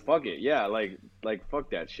 Dude, fuck it. Yeah, like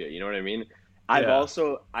fuck that shit. You know what I mean? I've Yeah.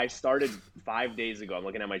 also I started 5 days ago. I'm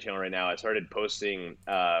looking at my channel right now. I started posting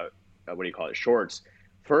what do you call it? Shorts.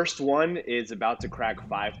 First one is about to crack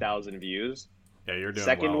 5,000 views. Yeah, you're doing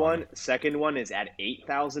Second well on it. one, second one is at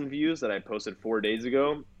 8,000 views that I posted 4 days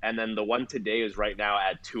ago, and then the one today is right now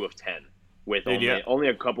at 2 of 10 with Dude, yeah. only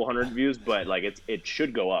a couple hundred views, but like it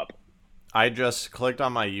should go up. I just clicked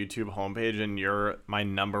on my YouTube homepage, and my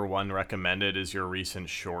number one recommended is your recent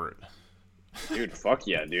short. Dude, fuck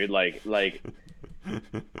yeah, dude. Like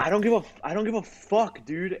I don't give a fuck,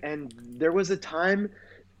 dude. And there was a time.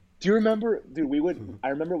 Do you remember, dude? I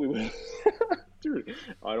remember we would. Dude,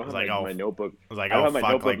 I I don't was have like, my notebook. I was like, I don't oh have my fuck,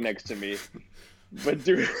 notebook like, next to me. But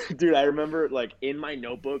dude, I remember like in my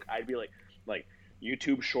notebook, I'd be like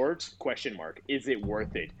YouTube Shorts question mark, is it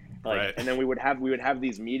worth it? Like, right, and then we would have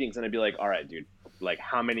these meetings, and I'd be like, all right, dude, like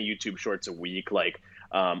how many YouTube Shorts a week? Like,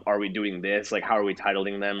 Are we doing this? Like, how are we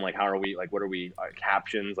titling them? Like, how are we, like, what are we,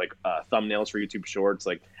 captions, like, thumbnails for YouTube Shorts?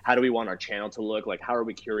 Like, how do we want our channel to look? Like, how are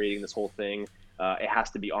we curating this whole thing? It has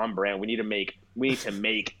to be on brand. We need to make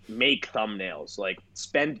thumbnails. Like,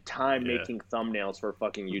 spend time Yeah. making thumbnails for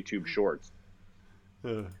fucking YouTube Shorts.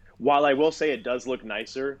 Uh, While I will say it does look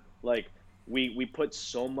nicer, like, we put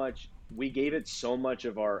so much, we gave it so much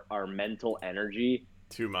of our mental energy.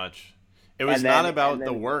 Too much. It was not about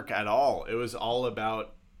the work at all. It was all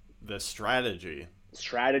about the strategy.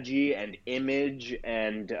 Strategy and image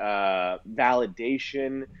and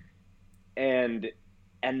validation, and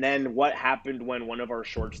then what happened when one of our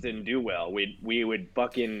shorts didn't do well? We would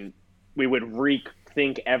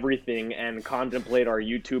rethink everything and contemplate our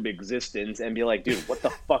YouTube existence and be like, dude, what the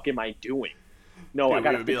fuck am I doing? No, Dude, I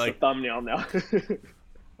gotta we would be fix like, the thumbnail now.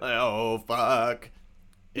 like, oh fuck,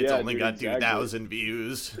 it's Yeah, only dude, got exactly. 2,000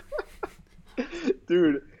 views.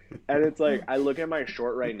 Dude, and it's like I look at my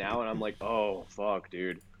short right now and I'm like, oh fuck,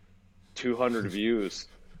 dude, 200 views.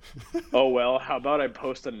 Oh well, how about I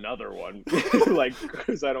post another one? Like,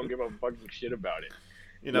 because I don't give a fucking shit about it.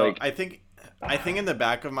 You know, Like, I think in the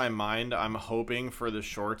back of my mind, I'm hoping for the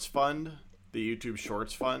Shorts Fund, the YouTube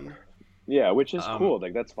Shorts Fund. yeah, which is Um, cool.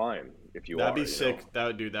 Like, that's fine if you That'd are. be You sick.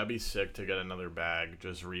 know? That'd be sick to get another bag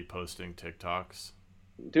just reposting TikToks.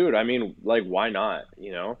 Dude. I mean, like, why not?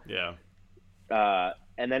 You know. Yeah.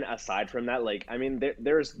 And then aside from that, like, I mean,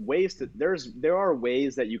 there are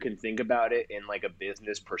ways that you can think about it in like a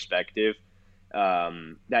business perspective,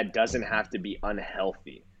 that doesn't have to be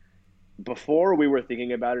unhealthy. Before we were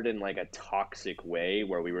thinking about it in like a toxic way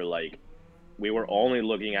where we were only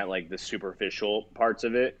looking at like the superficial parts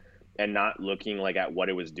of it and not looking like at what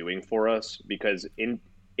it was doing for us, because in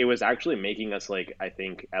it was actually making us, like, I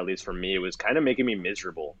think, at least for me, it was kind of making me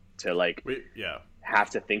miserable to like Yeah. have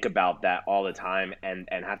to think about that all the time and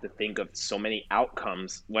have to think of so many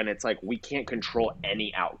outcomes when it's like we can't control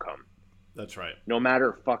any outcome, That's right. no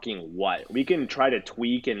matter fucking what. We can try to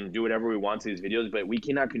tweak and do whatever we want to these videos, but we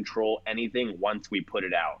cannot control anything once we put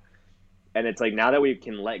it out. And it's like, now that we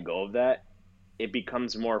can let go of that, it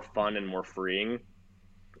becomes more fun and more freeing.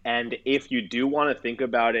 And if you do want to think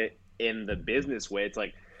about it in the business way, it's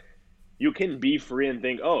like you can be free and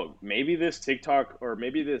think, oh, maybe this TikTok or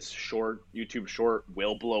maybe this short YouTube short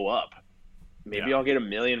will blow up. Maybe Yeah. I'll get 1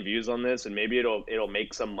 million views on this, and maybe it'll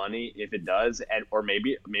make some money if it does, and or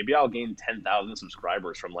maybe I'll gain 10,000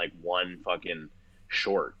 subscribers from like one fucking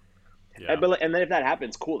short. Yeah. And then if that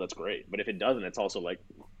happens, cool, that's great. But if it doesn't, it's also like,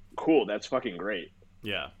 cool, that's fucking great.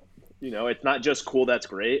 Yeah. You know, it's not just cool, that's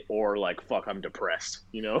great, or like, fuck, I'm depressed.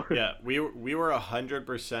 You know? Yeah. We were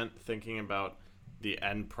 100% thinking about the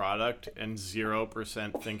end product and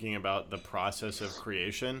 0% thinking about the process of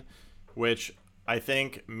creation, which I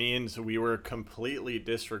think means we were completely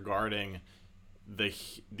disregarding the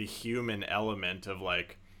human element of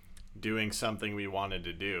like doing something we wanted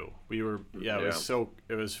to do. We were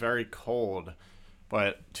it was very cold,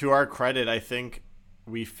 but to our credit, I think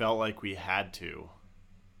we felt like we had to.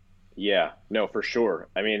 Yeah, no, for sure.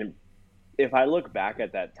 I mean, if I look back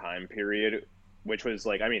at that time period, which was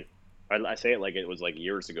like, I mean, I say it like it was like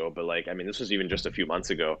years ago, but like, I mean, this was even just a few months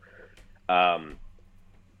ago. Um,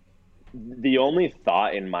 the only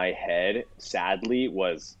thought in my head, sadly,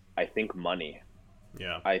 was, I think, money.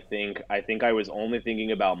 Yeah. I think I was only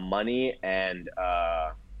thinking about money and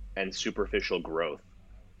superficial growth,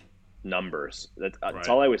 numbers. That's Right.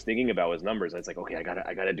 all I was thinking about was numbers. It's like, okay, I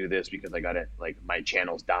gotta do this because I gotta, like, my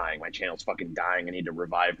channel's dying. My channel's fucking dying. I need to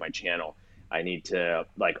revive my channel. I need to,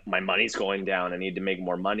 like, my money's going down. I need to make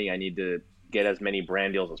more money. I need to get as many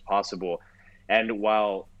brand deals as possible. And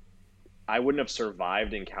while I wouldn't have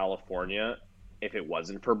survived in California if it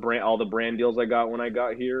wasn't for all the brand deals I got when I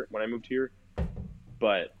moved here,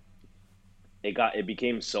 but it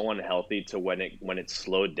became so unhealthy to when it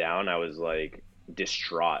slowed down, I was like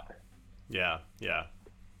distraught. Yeah. Yeah.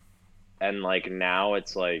 And like now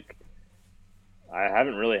it's like I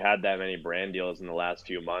haven't really had that many brand deals in the last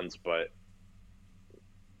few months, but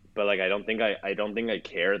like I don't think I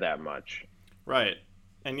care that much. Right.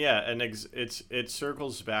 And yeah, and it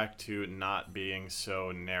circles back to not being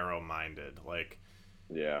so narrow-minded. Like,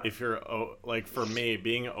 Yeah. if you're like, for me,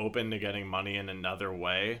 being open to getting money in another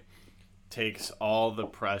way takes all the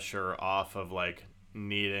pressure off of like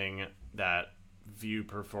needing that view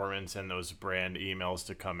performance and those brand emails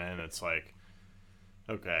to come in. It's like,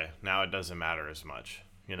 okay, now it doesn't matter as much,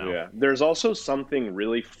 you know? Yeah. There's also something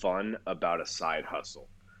really fun about a side hustle.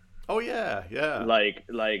 Oh yeah, yeah. Like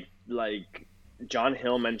John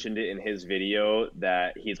Hill mentioned it in his video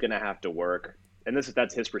that he's gonna have to work and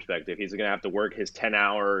that's his perspective. He's gonna have to work his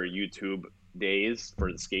 10-hour YouTube days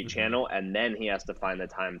for the skate Hmm. channel, and then he has to find the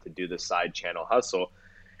time to do the side channel hustle.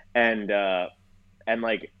 And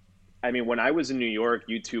like, I mean, when I was in New York,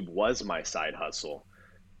 YouTube was my side hustle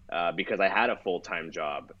because I had a full time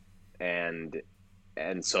job, and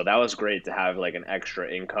so that was great to have like an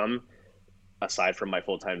extra income aside from my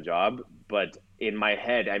full time job. But in my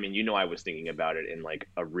head, I mean, I was thinking about it in like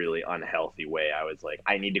a really unhealthy way. I was like,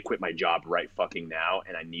 I need to quit my job right fucking now,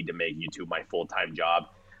 and I need to make YouTube my full time job,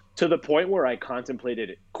 to the point where I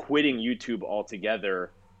contemplated quitting YouTube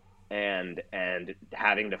altogether and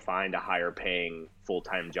having to find a higher paying full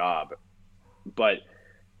time job. But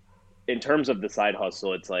in terms of the side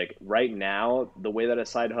hustle, it's like right now the way that a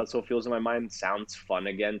side hustle feels in my mind sounds fun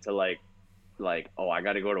again to like, oh, I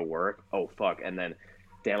got to go to work. Oh fuck, and then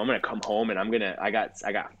damn, I'm gonna come home and I got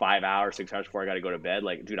 5 hours, 6 hours before I got to go to bed.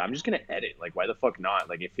 Like, dude, I'm just gonna edit. Like, why the fuck not?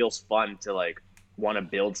 Like, it feels fun to like want to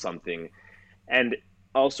build something. And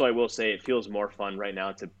also, I will say it feels more fun right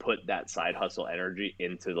now to put that side hustle energy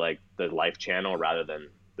into like the life channel rather than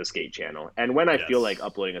the skate channel. And when I feel like Yes.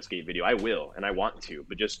 uploading a skate video, I will and I want to,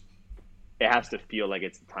 but just it has to feel like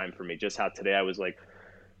it's the time for me. Just how today I was like,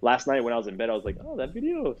 last night when I was in bed, I was like, oh, that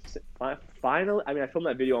video finally. I mean, I filmed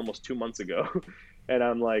that video almost 2 months ago, and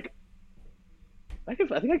I'm like, I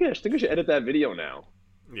think I should edit that video now.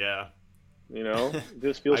 Yeah. It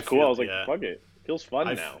just I feels cool. I feel, was like, yeah. fuck it, feels I, fun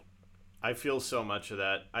f- now. I feel so much of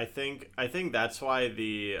that. I think that's why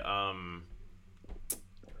the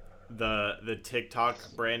TikTok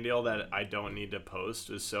brand deal that I don't need to post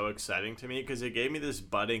is so exciting to me, because it gave me this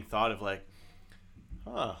budding thought of like,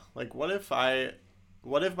 like what if I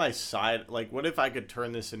could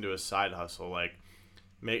turn this into a side hustle, like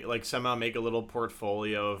somehow make a little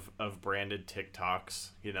portfolio of branded TikToks,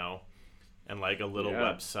 and like a little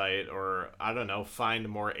Yeah, website, or I don't know, find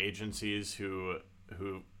more agencies who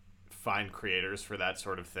find creators for that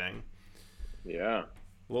sort of thing. yeah.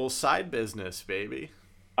 Little side business, baby.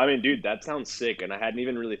 I mean, dude, that sounds sick, and I hadn't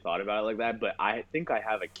even really thought about it like that. But I think I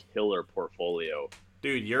have a killer portfolio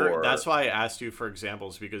Dude, that's for, why I asked you for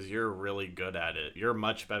examples, because you're really good at it. You're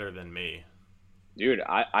much better than me. dude.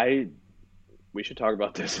 I we should talk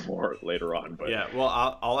about this more later on, but Yeah,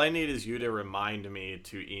 well, all I need is you to remind me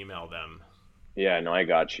to email them. yeah, no, I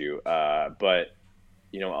got you. But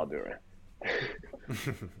I'll do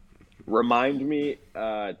it. Remind me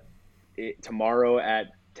tomorrow at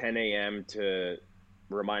 10 a.m. to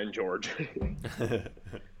remind George.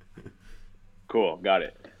 Cool, got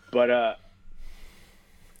it. But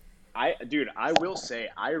I will say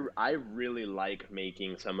I really like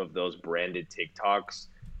making some of those branded TikToks.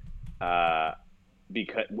 Uh,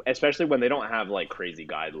 because especially when they don't have like crazy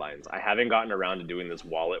guidelines. I haven't gotten around to doing this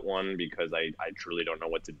wallet one because I truly don't know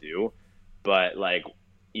what to do. But like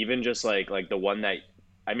even just like the one that,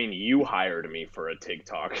 I mean, you hired me for a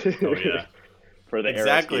TikTok Oh yeah. for the Aero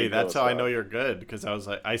Exactly. Skate Co That's how I know stuff. you're good, because I was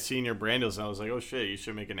like, I seen your brand deals and I was like, oh shit, you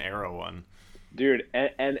should make an arrow one. Dude,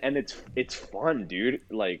 and it's fun, dude.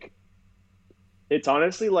 Like it's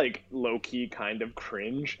honestly like low key kind of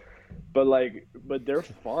cringe, but but they're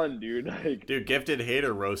fun, dude. Like, Dude, Gifted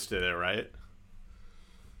Hater roasted it, right?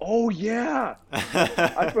 oh yeah.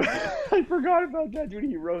 I forgot about that, dude.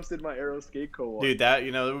 He roasted my Aero Skate Co one. Dude, that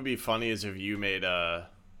would be funny is if you made a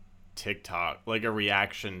TikTok, like a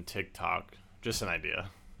reaction TikTok. Just an idea.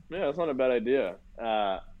 Yeah, that's not a bad idea.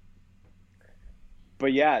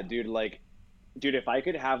 But yeah, dude, dude, if I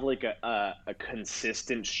could have like a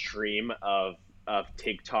consistent stream of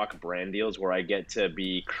TikTok brand deals where I get to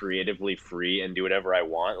be creatively free and do whatever I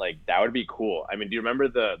want, like that would be cool. I mean, do you remember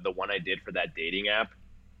the one I did for that dating app?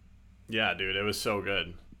 Yeah, dude, it was so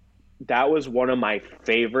good. That was one of my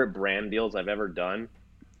favorite brand deals I've ever done.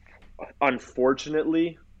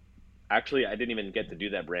 Unfortunately, actually, I didn't even get to do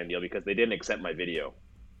that brand deal because they didn't accept my video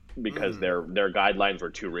because Mm. their guidelines were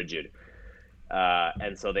too rigid.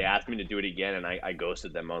 And so they asked me to do it again, and I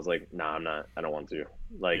ghosted them. I was like, "Nah, I'm not. I don't want to."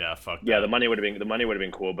 Like, Yeah, fuck yeah, that. the money would have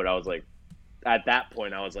been cool, but I was like, at that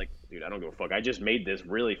point, I was like, "Dude, I don't give a fuck. I just made this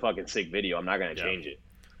really fucking sick video. I'm not gonna Yeah. change it."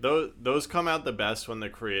 Those come out the best when the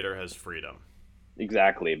creator has freedom.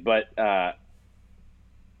 Exactly, but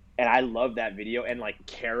and I love that video, and like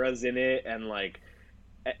Kara's in it, and like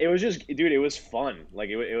it was just, dude, it was fun. Like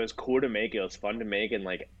it was cool to make. It was fun to make, and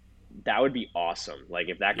like that would be awesome. Like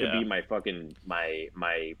if that could Yeah. be my fucking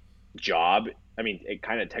my job. I mean, it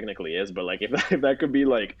kind of technically is, but like if if that could be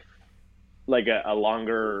like a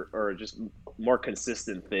longer or just more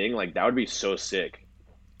consistent thing, like that would be so sick.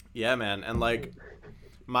 Yeah, man. And like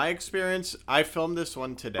my experience, I filmed this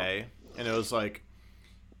one today, and it was like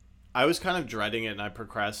I was kind of dreading it, and I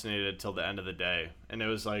procrastinated till the end of the day. And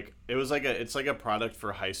it's like a product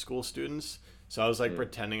for high school students. So I was like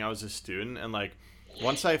pretending I was a student, and like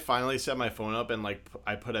once I finally set my phone up and like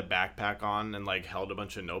I put a backpack on and like held a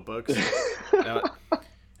bunch of notebooks, and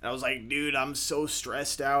I was like, dude, I'm so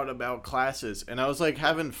stressed out about classes, and I was like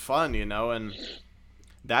having fun, and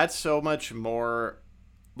that's so much more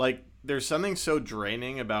like there's something so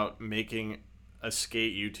draining about making a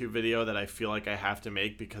skate YouTube video that I feel like I have to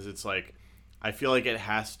make, because it's like I feel like it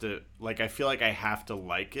has to I feel like I have to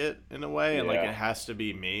like it in a way, and like it has to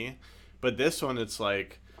be me. But this one, it's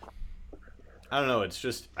like I don't know, it's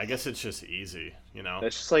just I guess it's just easy,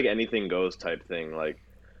 It's just like anything goes type thing. Like,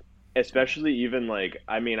 especially even like,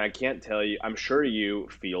 I mean, I can't tell you, I'm sure you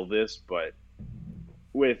feel this, but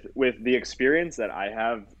with the experience that I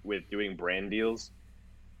have with doing brand deals,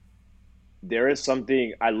 there is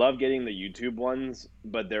something, I love getting the YouTube ones,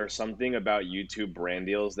 but there's something about YouTube brand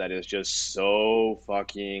deals that is just so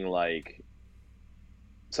fucking like,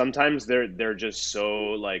 sometimes they're just so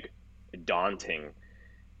like daunting.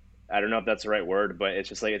 I don't know if that's the right word, but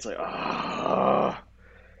it's like ah,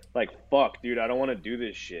 like fuck, dude, I don't want to do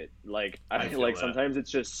this shit. Like I I feel like that. sometimes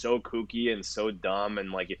it's just so kooky and so dumb,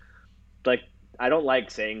 and like I don't like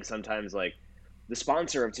saying sometimes like the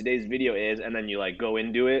sponsor of today's video is, and then you like go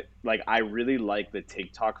into it. Like I really like the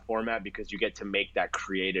TikTok format because you get to make that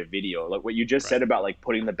creative video. Like what you just Right. said about like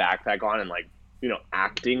putting the backpack on and like,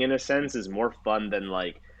 acting in a sense is more fun than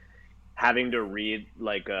like having to read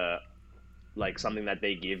like something that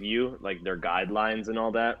they give you, like their guidelines and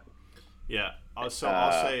all that. Yeah. Also, I'll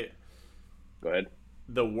Uh, say Go ahead.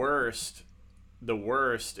 the worst the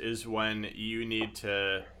worst is when you need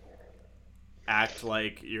to act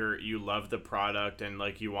like you love the product and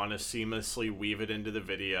like you want to seamlessly weave it into the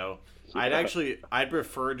video. I'd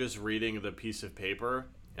prefer just reading the piece of paper,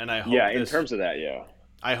 and Yeah, in terms of that, yeah.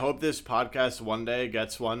 I hope this podcast one day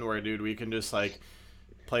gets one where, dude, we can just like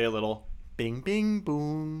play a little bing bing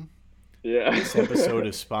boom. Yeah. This episode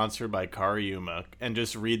is sponsored by Karyuma, and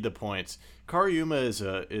just read the points. Karyuma is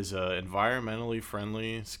a environmentally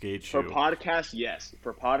friendly skate For shoe. podcasts, yes.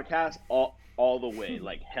 For podcasts, all the way,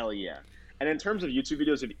 like hell yeah. And in terms of YouTube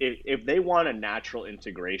videos, if they want a natural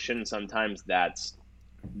integration, sometimes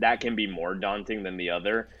that can be more daunting than the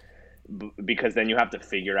other, because then you have to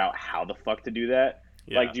figure out how the fuck to do that.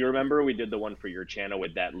 Yeah, Like, do you remember we did the one for your channel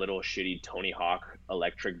with that little shitty Tony Hawk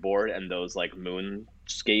electric board and those like moon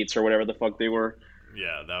skates or whatever the fuck they were?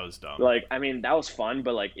 yeah, that was dumb. Like, I mean, that was fun,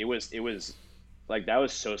 but like it was like that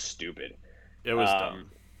was so stupid. It was Um,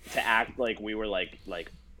 dumb. to act like we were like,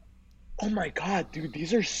 oh my god, dude,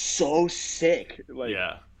 these are so sick.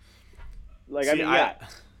 Yeah. I See, mean, yeah,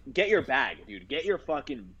 get your bag, dude. Get your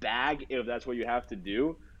fucking bag if that's what you have to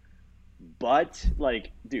do. But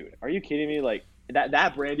like, dude, are you kidding me? Like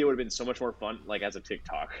that brand deal would have been so much more fun, like as a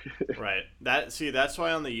TikTok. Right. That's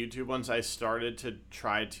why on the YouTube ones I started to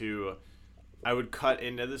try to I would cut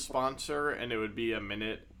into the sponsor, and it would be a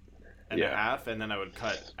minute and a Yeah. half, and then I would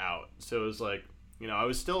cut out. So it was like, I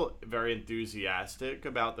was still very enthusiastic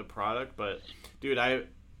about the product, but dude,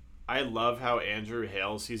 I love how Andrew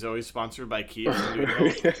hails. He's always sponsored by Keeps, and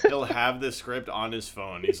dude, he'll have the script on his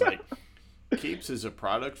phone. He's like, Keeps is a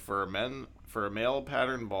product for male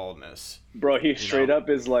pattern baldness. Bro, You know?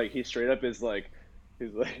 he straight up is like,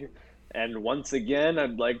 he's like, and once again,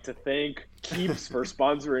 I'd like to thank Keeps for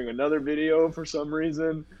sponsoring another video for some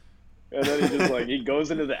reason. And then he just like he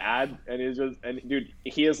goes into the ad and dude,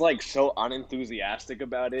 he is like so unenthusiastic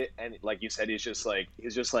about it, and like you said, he's just like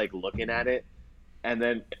looking at it, and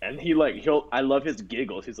he like I love his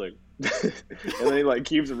giggles. He's like, and then he like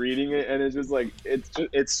keeps reading it, and it's just like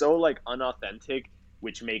it's so like unauthentic,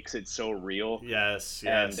 which makes it so real. Yes,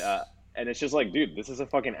 and yes. uh and it's just like, dude, this is a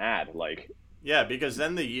fucking ad. Like, Yeah, because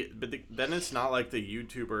then it's not like the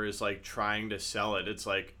YouTuber is like trying to sell it. It's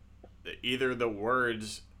like either the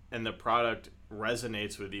words and the product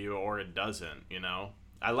resonates with you or it doesn't.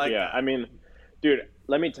 I like yeah, I that. mean, dude,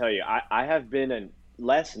 let me tell you, I have been an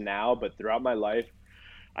less now, but throughout my life,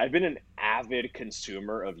 I've been an avid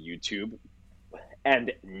consumer of YouTube,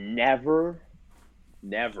 and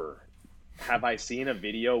never have I seen a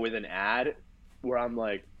video with an ad where I'm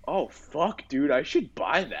like, oh fuck, dude, I should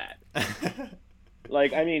buy that.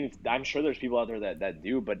 Like, I mean, I'm sure there's people out there that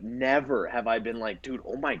do, but never have I been like, dude,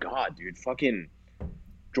 oh my god, dude, fucking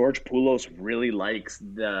George Poulos really likes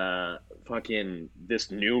the fucking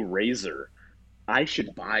this new razor. I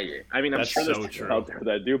should buy it. I mean, I'm That's sure there's so people true. out there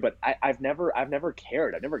that do, but I've never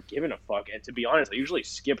cared. I've never given a fuck. And to be honest, I usually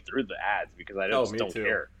skip through the ads because I Oh, just me don't too.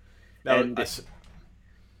 care. No, And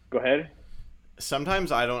go ahead.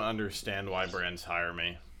 sometimes I don't understand why brands hire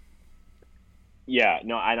me. Yeah,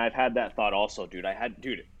 no, and I've had that thought also, dude.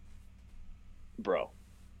 Dude, bro,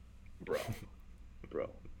 bro, bro.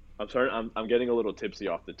 I'm sorry, I'm getting a little tipsy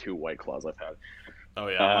off the two White Claws I've had. Oh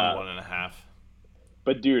yeah, I'm on Uh, 1.5.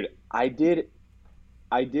 but dude, I did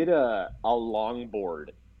a longboard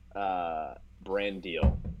brand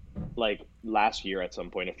deal like last year at some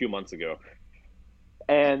point, a few months ago,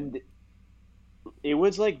 and it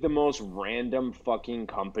was like the most random fucking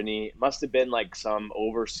company. It must have been like some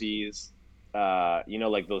overseas,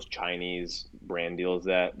 like those Chinese brand deals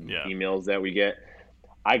that Yeah. emails that we get.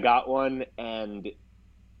 I got one, and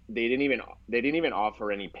they didn't even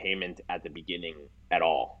offer any payment at the beginning at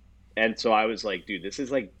all. And so I was like, dude, this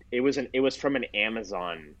is like it was from an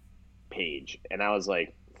Amazon page, and I was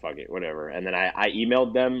like, fuck it, whatever. And then I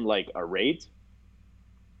emailed them like a rate,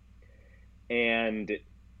 and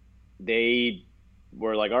they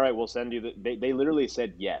were like, all right, we'll send you they literally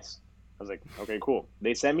said yes. I was like, okay, cool.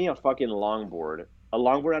 They sent me a fucking longboard, a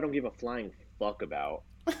longboard I don't give a flying fuck about.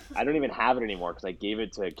 I don't even have it anymore because I gave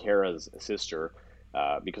it to Kara's sister,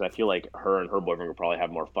 because I feel like her and her boyfriend would probably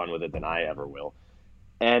have more fun with it than I ever will.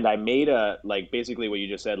 And I made a like basically what you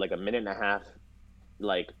just said, like a minute and a half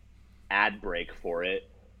like ad break for it,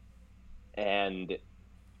 and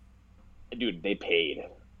dude, they paid.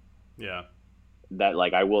 Yeah. That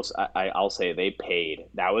like I'll say they paid. Okay.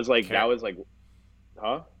 That was like,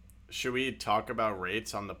 huh? Should we talk about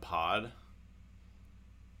rates on the pod?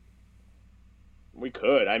 We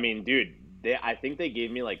could. I mean, dude, I think they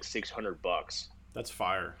gave me like $600, That's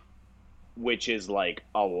fire. which is like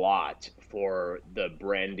a lot for the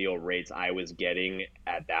brand deal rates I was getting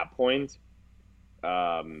at that point.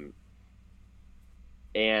 Um,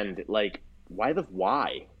 and like,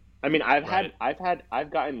 why? I mean, Right.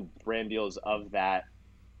 I've gotten brand deals of that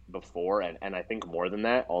before, and I think more than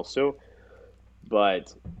that also.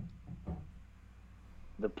 But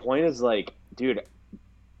the point is like, dude,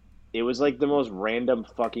 it was like the most random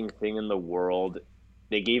fucking thing in the world.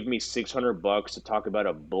 They gave me $600 to talk about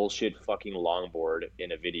a bullshit fucking longboard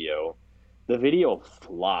in a video. The video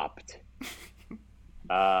flopped.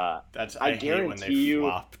 Uh, That's I I hate when they guarantee you,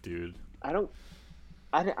 flop, dude. I don't,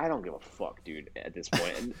 I don't give a fuck, dude. At this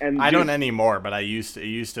point, and I don't dude, anymore, but it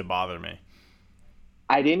used to bother me.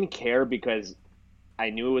 I didn't care because I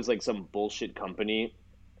knew it was like some bullshit company.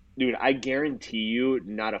 Dude, I guarantee you,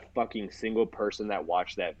 not a fucking single person that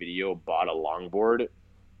watched that video bought a longboard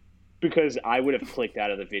because I would have clicked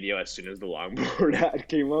out of the video as soon as the longboard ad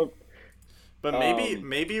came up. But Um,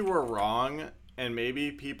 maybe we're wrong and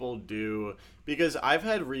maybe people do because I've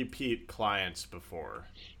had repeat clients before.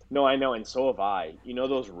 no, I know, and so have I. You know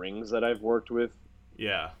those rings that I've worked with?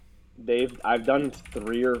 Yeah. I've done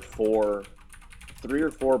three or four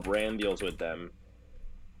brand deals with them.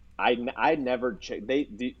 I never check.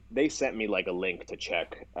 They sent me like a link to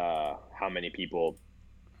check how many people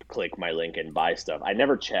click my link and buy stuff. I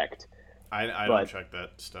never checked, I don't but check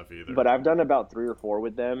that stuff either. but I've done about three or four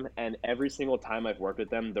with them, and every single time I've worked with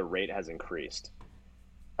them, the rate has increased.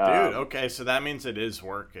 Dude, Um, okay, so that means it is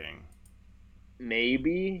working.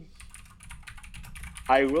 Maybe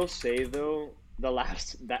I will say though, do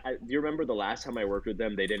you remember the last time I worked with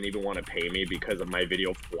them? They didn't even want to pay me because of my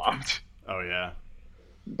video flopped. Oh yeah.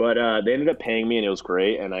 But they ended up paying me, and it was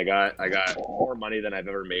great. And I got more money than I've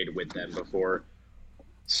ever made with them before.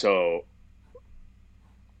 So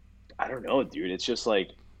I don't know, dude. It's just like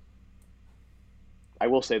I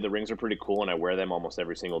will say the rings are pretty cool, and I wear them almost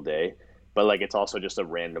every single day. But like, it's also just a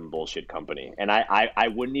random bullshit company, and I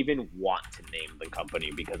wouldn't even want to name the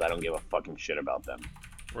company because I don't give a fucking shit about them.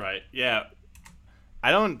 Right. Yeah.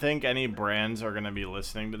 I don't think any brands are going to be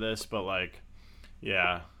listening to this, but like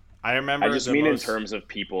yeah. I I remember just the mean in most. terms of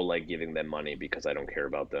people like giving them money because I don't care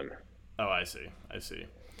about them. Oh, I see. I see.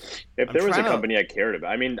 If I'm there was a trying to. company I cared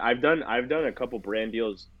about, I mean, I've done a couple brand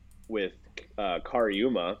deals with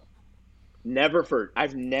Cariuma.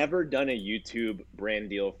 I've never done a YouTube brand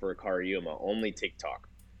deal for Cariuma, only TikTok.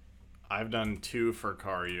 I've done two for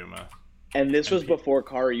Karyuma. And this And was before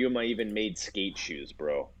Cariuma even made skate shoes,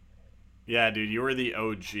 bro. yeah, dude, you were the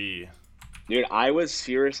OG. Dude, I was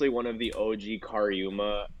seriously one of the OG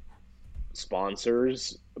Cariuma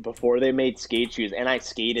sponsors before they made skate shoes, and I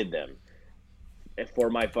skated them for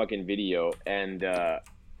my fucking video. And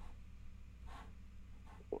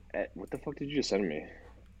what the fuck did you just send me?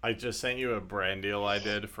 I just sent you a brand deal I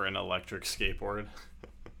did for an electric skateboard.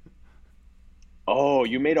 Oh,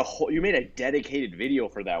 you made a dedicated video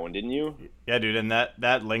for that one, didn't you? Yeah, dude, and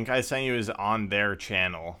that link I sent you is on their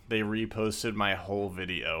channel. They reposted my whole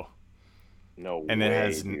video, No and it way,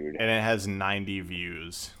 has dude. 90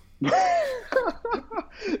 views.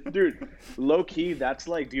 Dude, low key, that's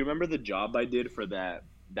like, do you remember the job I did for that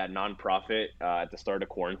that nonprofit at the start of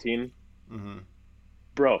quarantine. Mm-hmm.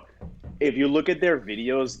 Bro, if you look at their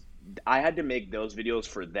videos, I had to make those videos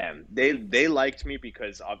for them. They liked me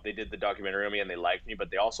because they did the documentary on me and they liked me,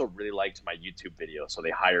 but they also really liked my YouTube video, so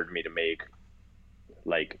they hired me to make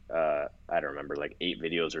like I don't remember, like 8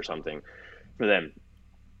 videos or something for them,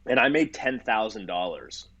 and I made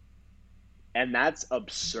 $10,000, and that's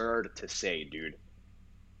absurd to say, dude.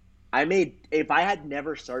 I made if I had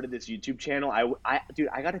never started this YouTube channel, dude,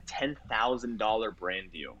 I got a $10,000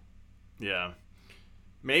 brand deal. Yeah.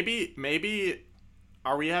 Maybe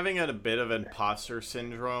are we having a bit of imposter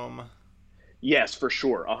syndrome? Yes, for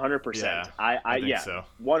sure, 100%. Yeah, I I think yeah, so.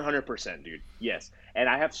 100%, dude. Yes, and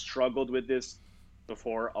I have struggled with this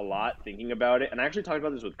before a lot, thinking about it, and I actually talked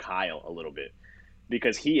about this with Kyle a little bit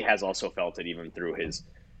because he has also felt it even through his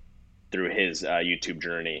YouTube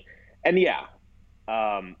journey, and yeah,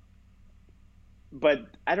 um, but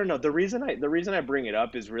I don't know. The reason I bring it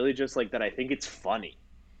up is really just like that. I think it's funny.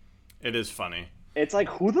 It is funny. It's like,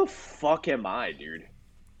 who the fuck am I, dude?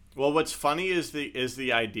 Well, what's funny is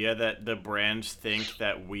the idea that the brands think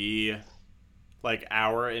that we like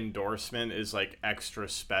our endorsement is like extra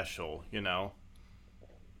special, you know?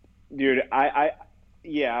 Dude,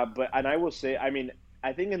 yeah, but and I will say, I mean,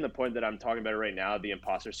 I think in the point that I'm talking about right now, the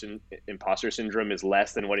imposter syndrome is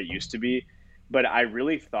less than what it used to be. But I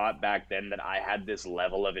really thought back then that I had this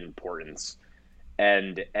level of importance,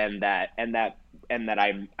 and that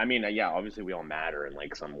I mean, yeah, obviously we all matter in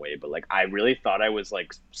like some way, but like I really thought I was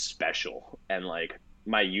like special, and like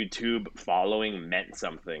my YouTube following meant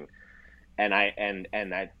something, and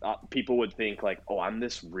I thought people would think like, oh, I'm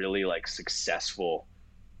this really like successful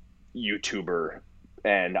YouTuber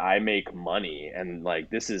and I make money and like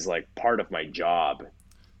this is like part of my job.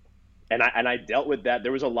 And I dealt with that.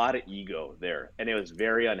 There was a lot of ego there and it was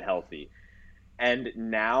very unhealthy. And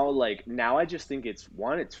now like now I just think it's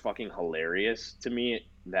one, it's fucking hilarious to me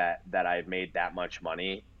that I've made that much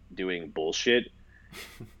money doing bullshit.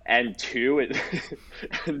 And two it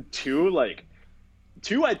and two like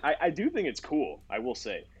two I do think it's cool, I will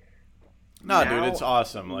say. No, dude, it's Now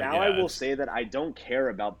awesome. Like, now I yeah, will it's say that I don't care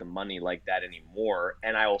about the money like that anymore,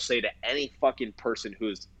 and I will say to any fucking person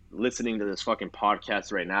who's listening to this fucking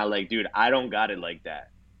podcast right now, like, dude, I don't got it like that.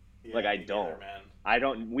 Like, yeah, I me neither,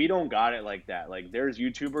 don't. man. We don't got it like that. Like, there's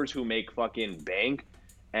YouTubers who make fucking bank,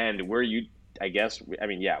 and I guess, I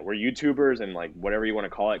mean, yeah, we're YouTubers and like whatever you want to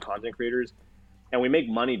call it, content creators, and we make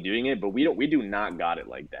money doing it, but we do not got it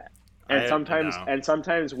like that. I no. And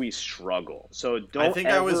sometimes we struggle. So I don't think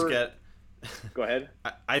I was ever get go ahead.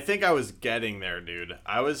 I think I was getting there, dude.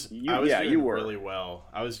 I was Yeah, you doing were. really well.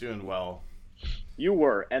 I was doing well. You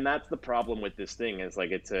were, and that's the problem with this thing is like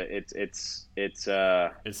it's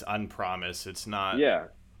It's unpromised. It's not. yeah.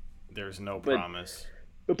 There's no But promise.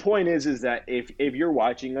 the point is that if you're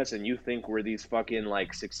watching us and you think we're these fucking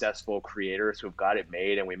like successful creators who've got it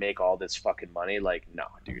made and we make all this fucking money, like no,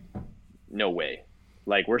 dude, no way.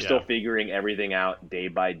 Like we're still Yeah. figuring everything out day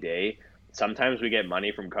by day. Sometimes we get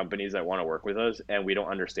money from companies that want to work with us, and we don't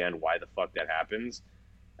understand why the fuck that happens.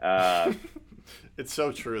 Uh, It's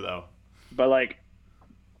so true though. but like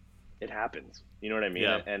it happens. You know what I mean?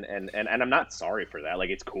 Yeah. And I'm not sorry for that. Like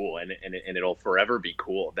it's cool, and it'll forever be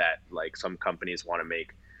cool that like some companies want to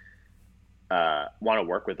make want to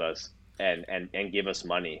work with us and give us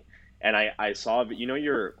money. And I saw, you know,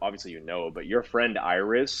 your obviously you know, but your friend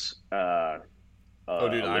Iris, Oh,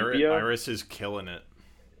 dude, Olympia, Iris is killing it.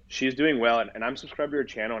 she's doing well, and I'm subscribed to her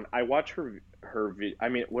channel, and I watch I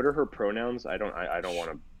mean, what are her pronouns? I don't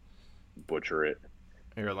want to butcher it.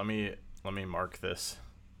 Here, let me mark this.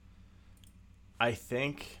 I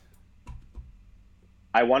think.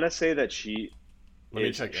 I want to say that she Let me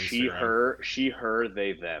is check Instagram. she, her,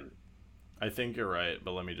 they, them. I think you're right,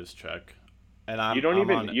 but let me just check. And You I'm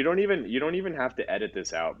on. you don't even have to edit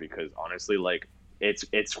this out because honestly, like it's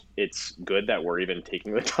good that we're even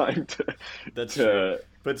taking the time That's true. to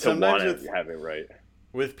But to sometimes want to have it right.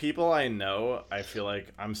 with people I know, I feel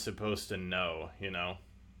like I'm supposed to know. You know.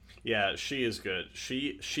 Yeah, she is good.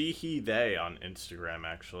 She, he, they on Instagram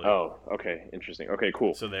actually. Oh, okay, interesting. Okay,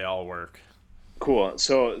 cool, So they all work. cool.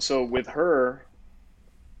 So with her,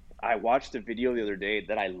 I watched a video the other day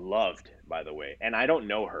that I loved, by the way, and I don't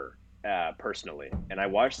know her personally, and I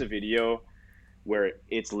watched the video where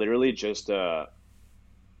it's literally just a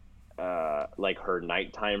like her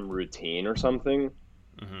nighttime routine or something,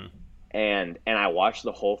 Hmm. and I watched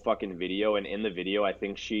the whole fucking video, and in the video I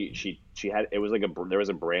think she had it was like there was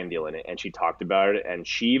a brand deal in it, and she talked about it, and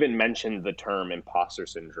she even mentioned the term imposter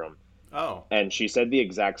syndrome, Oh. and she said the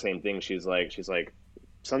exact same thing. She's like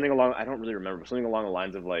something along, I don't really remember, something along the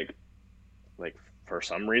lines of like for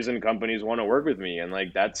some reason companies want to work with me, and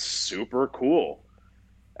like that's super cool.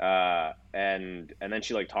 And then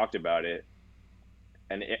she like talked about it,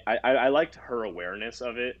 and I liked her awareness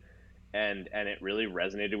of it, and it really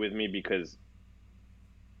resonated with me because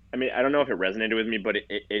I mean, I don't know if it resonated with me, but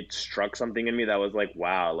it struck something in me that was like,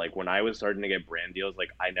 wow, like when I was starting to get brand deals, like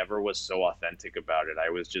I never was so authentic about it. I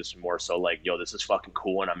was just more so like, yo, this is fucking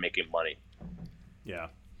cool and I'm making money. Yeah.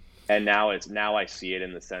 And now I see it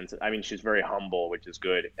in the sense, I mean, she's very humble, which is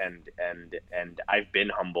good. And I've been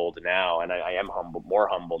humbled now, and I am humble, more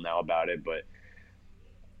humble now about it. But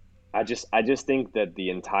I just think that the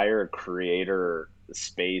entire creator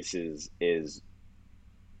space is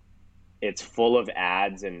it's full of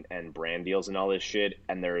ads and brand deals and all this shit,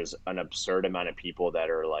 and there's an absurd amount of people that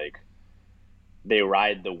are like they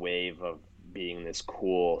ride the wave of being this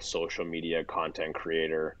cool social media content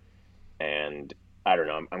creator. And I don't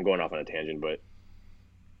know, I'm going off on a tangent, but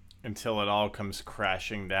Until it all comes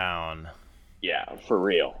crashing down, yeah, for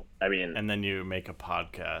real. I mean, and then you make a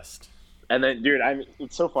podcast. and then, dude, I mean,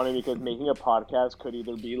 it's so funny because making a podcast could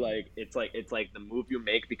either be like it's like the move you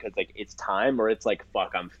make because like it's time, or it's like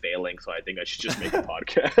fuck, I'm failing, so I think I should just make a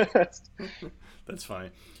podcast. That's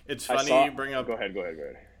funny. It's funny you bring up. Go ahead.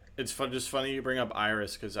 It's just funny you bring up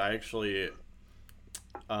Iris because I actually,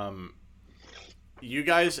 you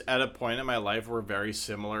guys at a point in my life were very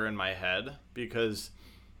similar in my head because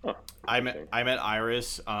I met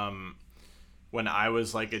Iris when I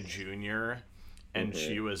was like a junior and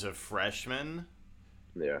she was a freshman.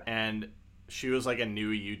 Yeah. And she was like a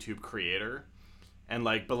new YouTube creator. And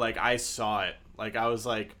like, but like I saw it. Like I was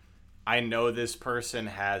like, I know this person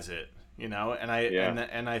has it, you know? And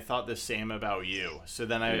and I thought the same about you. So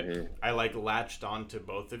then I like latched on to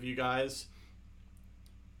both of you guys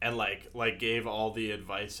and like gave all the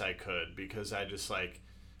advice I could because I just like,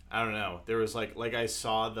 I don't know. There was like I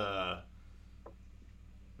saw the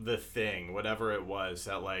thing, whatever it was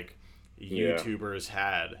that like YouTubers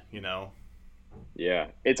had, you know? Yeah.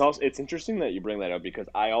 It's interesting that you bring that up because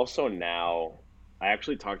I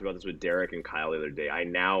actually talked about this with Derek and Kyle the other day.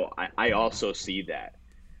 I also see that.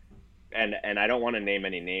 And I don't want to name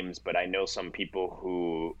any names, but I know some people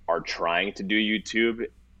who are trying to do YouTube,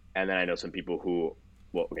 and then I know some people who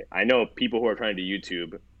I know people who are trying to do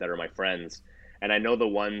YouTube that are my friends, and I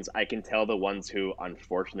can tell the ones who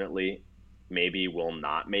unfortunately maybe will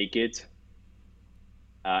not make it.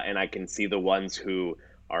 And I can see the ones who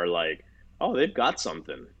are like, oh, they've got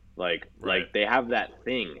something. Like they have that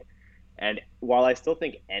thing. And while I still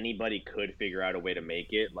think anybody could figure out a way to make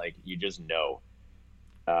it, like you just know.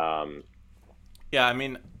 Yeah, I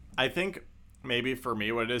mean, I think maybe for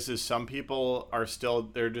me what it is some people are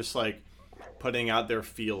still, they're just like putting out their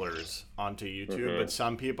feelers onto YouTube, but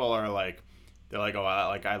some people are like, they're like, oh,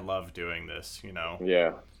 I love doing this, you know?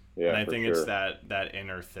 Yeah. And I think it's that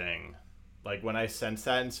inner thing. Like when I sense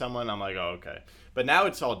that in someone, I'm like, oh, okay. But now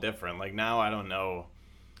it's all different. Like now I don't know.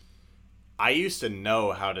 I used to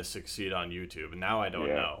know how to succeed on YouTube, and now I don't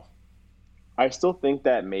know. I still think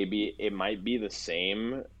that maybe it might be the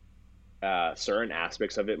same. Certain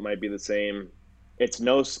aspects of it might be the same. It's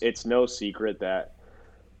no secret that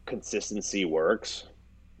consistency works.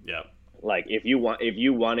 Yeah. Like if you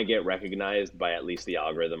want to get recognized by at least the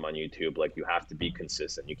algorithm on YouTube, like you have to be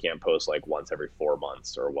consistent. You can't post like once every 4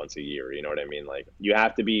 months or once a year. You know what I mean? Like you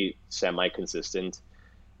have to be semi-consistent.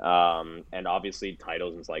 And obviously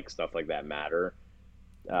titles and like stuff like that matter.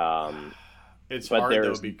 It's hard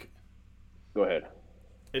though. Go ahead.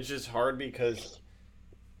 It's just hard because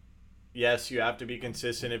yes, you have to be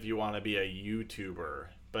consistent if you want to be a YouTuber.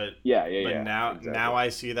 But now I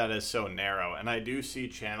see that as so narrow, and I do see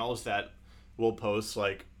channels that will post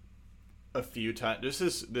like a few times. This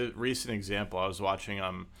is the recent example. I was watching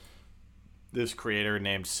this creator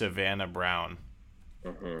named Savannah Brown.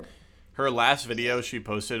 Her last video she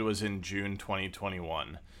posted was in June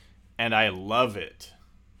 2021, and I love it.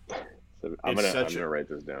 So I'm gonna write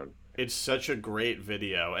this down. It's such a great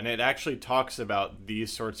video, and it actually talks about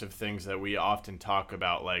these sorts of things that we often talk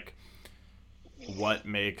about, like what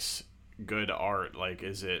makes good art. Like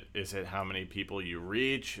is it how many people you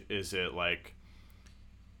reach? Is it like,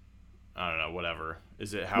 I don't know, whatever.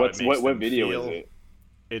 Is it how it makes what video feel?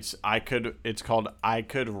 is it? It's called I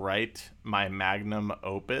Could Write My Magnum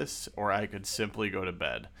Opus, or I Could Simply Go to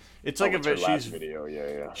Bed. It's like last video.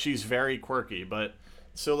 Yeah. She's very quirky, but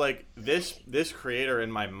so like this creator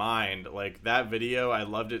in my mind, like that video, I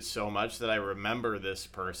loved it so much that I remember this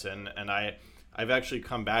person, and I've actually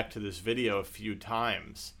come back to this video a few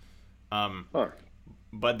times.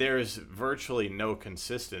 But there's virtually no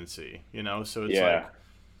consistency, you know? So it's like...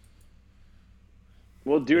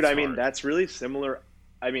 Well, dude, I mean, that's really similar.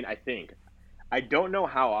 I mean, I think I don't know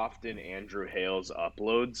how often Andrew Hales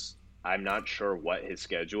uploads. I'm not sure what his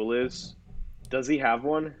schedule is. Does he have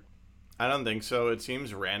one? I don't think so. It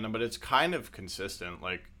seems random, but it's kind of consistent.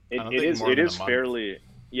 Like, I It, don't it think is more it than a is month. fairly,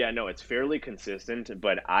 yeah, no, it's fairly consistent,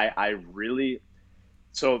 but I really,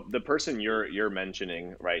 so the person you're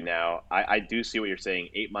mentioning right now, I do see what you're saying.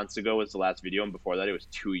 8 months ago was the last video, and before that it was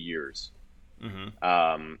 2 years. Hmm.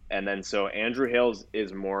 And then so Andrew Hales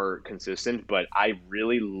is more consistent, but I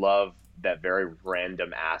really love that very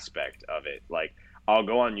random aspect of it. Like I'll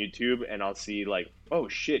go on YouTube and I'll see like, oh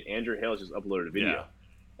shit, Andrew Hales just uploaded a Yeah. video,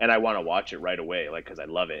 and I want to watch it right away, like because I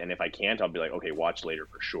love it. And if I can't, I'll be like, okay, watch later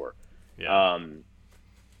for sure. Yeah. Um,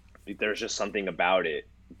 there's just something about it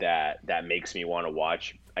that makes me want to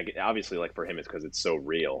watch. Obviously, like for him, it's because it's so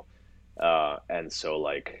real, and so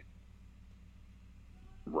like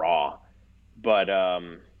raw. But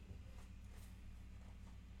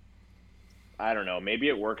I don't know. Maybe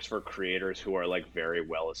it works for creators who are like very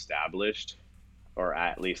well established, or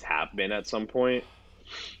at least have been at some point.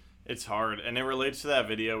 It's hard. And it relates to that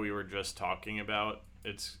video we were just talking about.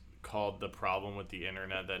 It's called The Problem with the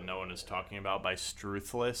Internet That No One Is Talking About by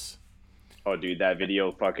Struthless. Oh, dude, that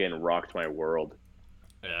video fucking rocked my world.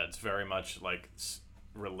 Yeah, it's very much like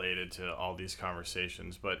related to all these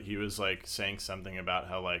conversations, but he was like saying something about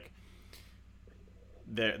how like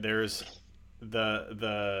there's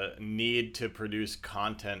the need to produce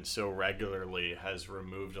content so regularly has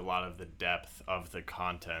removed a lot of the depth of the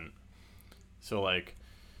content. So like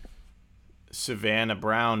Savannah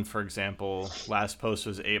Brown, for example, last post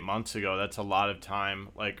was 8 months ago. That's a lot of time.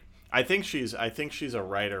 Like I think she's a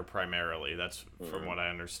writer primarily. That's from Mm. what I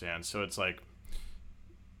understand. So it's like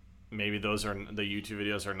maybe those are the YouTube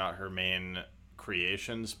videos are not her main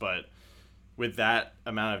creations, but with that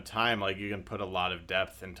amount of time, like you can put a lot of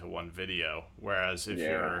depth into one video. Whereas if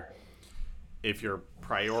Yeah. you're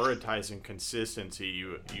prioritizing consistency,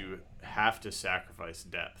 you have to sacrifice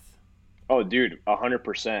depth. Oh, dude,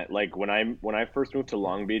 100%. Like when I first moved to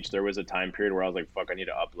Long Beach, there was a time period where I was like, "Fuck, I need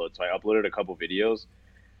to upload." So I uploaded a couple videos,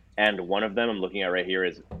 and one of them I'm looking at right here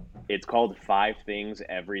is, it's called Five Things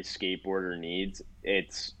Every Skateboarder Needs.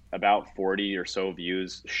 It's about 40 or so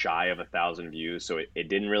views, shy of 1,000 views, so it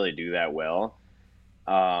didn't really do that well.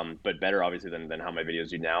 But better obviously than how my videos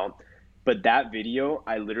do now. But that video,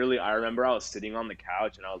 I remember I was sitting on the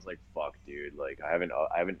couch and I was like, "Fuck, dude! Like I haven't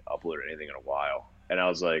uploaded anything in a while," and I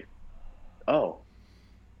was like, "Oh,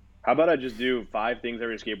 how about I just do five things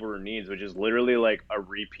every skateboarder needs," which is literally like a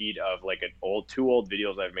repeat of like an old two old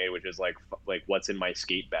videos I've made, which is like what's in my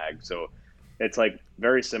skate bag. So it's like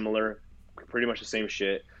very similar, pretty much the same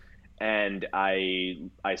shit. And I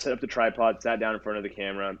set up the tripod, sat down in front of the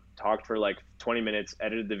camera, talked for like 20 minutes,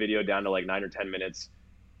 edited the video down to like 9 or 10 minutes,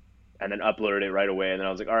 and then uploaded it right away. And then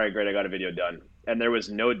I was like, all right, great, I got a video done. And there was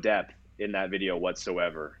no depth in that video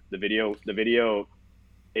whatsoever. The video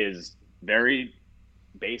is very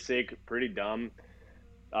basic, pretty dumb.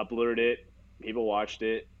 Uploaded it, people watched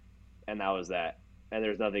it, and that was that. And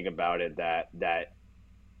there's nothing about it that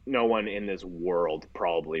no one in this world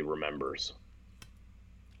probably remembers.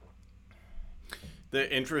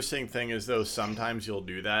 The interesting thing is though, sometimes you'll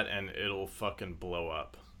do that and it'll fucking blow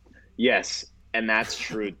up. Yes, and that's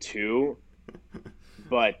true too.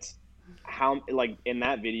 But how, like in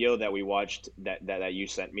that video that we watched, that you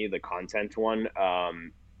sent me, the content one,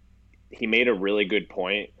 he made a really good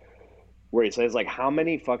point where he says like, how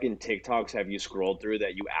many fucking TikToks have you scrolled through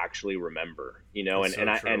that you actually remember? You know, It's and so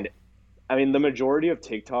true. I mean, the majority of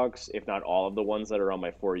TikToks, if not all of the ones that are on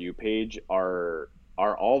my For You page, are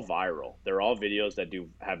all viral. They're all videos that do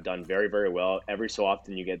have done very, very well. Every so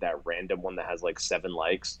often, you get that random one that has like 7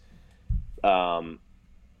 likes. Um,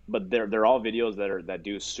 but they're all videos that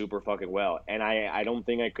do super fucking well. And I don't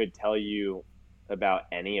think I could tell you about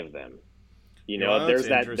any of them. You You know, know what's there's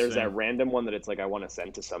that interesting? random one that it's like I want to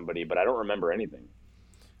send to somebody, but I don't remember anything.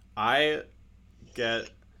 I get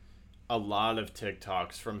a lot of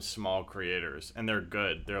TikToks from small creators, and they're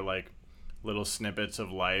good. They're like little snippets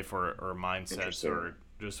of life or mindsets Interesting. or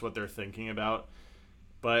just what they're thinking about.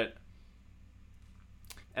 But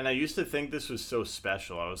and I used to think this was so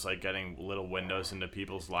special. I was like getting little windows into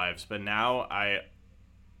people's lives, but now I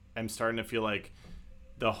am starting to feel like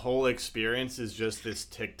the whole experience is just this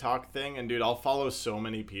TikTok thing. And dude, I'll follow so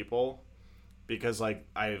many people because like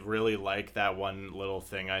I really like that one little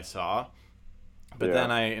thing I saw. But Yeah.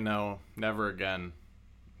 then I, never again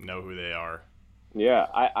know who they are. Yeah,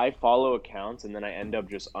 I follow accounts and then I end up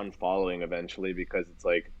just unfollowing eventually because it's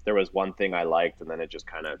like there was one thing I liked and then it just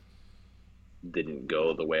kind of didn't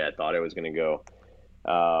go the way I thought it was going to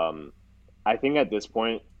go. Um, I think at this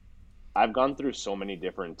point, I've gone through so many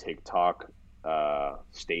different TikTok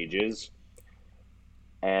stages.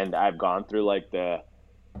 and I've gone through like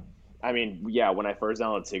I mean, yeah, when I first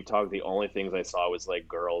downloaded TikTok, the only things I saw was like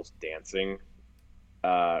girls dancing,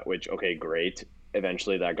 which, okay, great.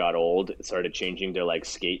 Eventually that got old. It started changing to like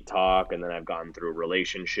skate talk, and then I've gone through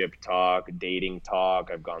relationship talk, dating talk.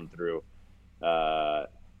 I've gone through uh,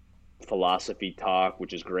 philosophy talk,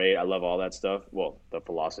 which is great. I love all that stuff. Well, the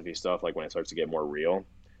philosophy stuff, like when it starts to get more real.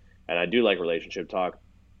 And I do like relationship talk.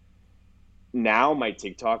 Now my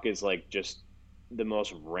TikTok is like just the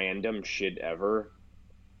most random shit ever,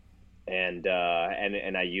 and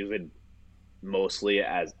I use it mostly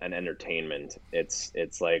as an entertainment. It's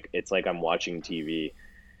like I'm watching TV,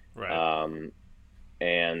 Right. um,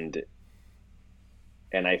 and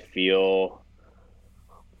and I feel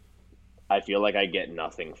like I get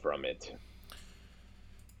nothing from it.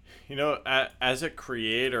 You know, as a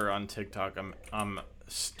creator on TikTok, I'm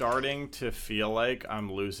starting to feel like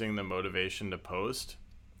I'm losing the motivation to post,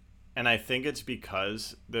 and I think it's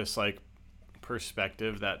because this like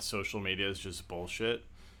perspective that social media is just bullshit.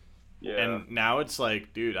 Yeah. And now it's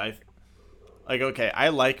like, dude, okay, I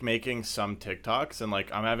like making some TikToks, and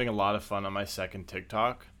like I'm having a lot of fun on my second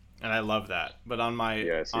TikTok, and I love that. But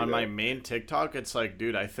Yeah, I see on my that. main TikTok, it's like,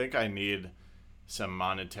 dude, I think I need some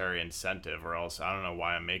monetary incentive, or else I don't know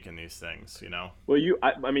why I'm making these things, you know? Well,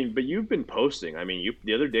 I mean, but you've been posting. I mean, you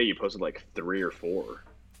the other day you posted like three or four.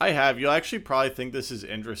 I have. You'll actually probably think this is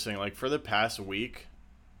interesting. Like for the past week,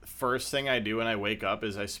 first thing I do when I wake up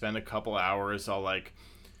is I spend a couple hours. I'll like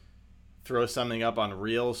throw something up on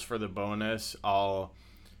Reels for the bonus. I'll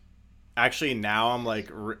actually now I'm like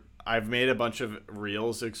I've made a bunch of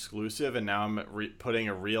Reels exclusive, and now I'm putting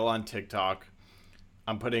a Reel on TikTok.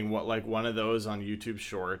 I'm putting one of those on YouTube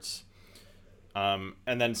Shorts.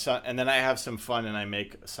 And then I have some fun, and I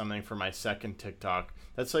make something for my second TikTok.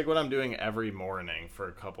 That's like what I'm doing every morning for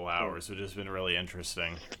a couple Hmm, hours, which has been really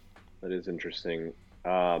interesting. that is interesting.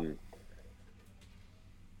 Um,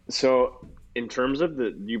 so in terms of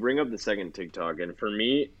you bring up the second TikTok, and for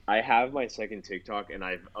me, I have my second TikTok, and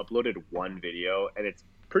I've uploaded one video, and it's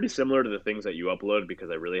pretty similar to the things that you upload because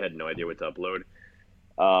I really had no idea what to upload.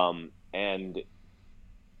 And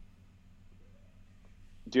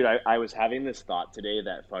dude, I was having this thought today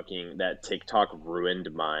that that TikTok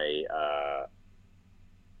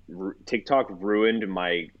ruined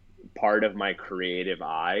my part of my creative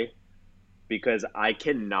eye because I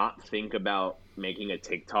cannot think about making a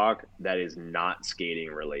TikTok that is not skating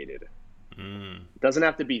related. Mm. It doesn't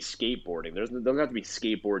have to be skateboarding. Doesn't have to be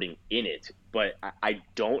skateboarding in it, but I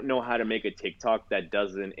don't know how to make a TikTok that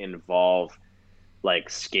doesn't involve like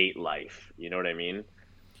skate life. You know what I mean?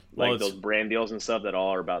 Well, Like those brand deals and stuff that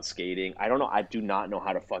all are about skating. I don't know. I do not know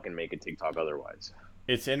how to fucking make a TikTok otherwise.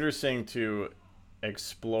 it's interesting to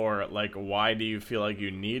explore like why do you feel like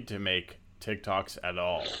you need to make TikToks at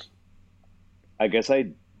all? I guess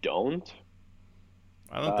I don't.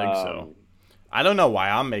 I don't think so. Um, I don't know why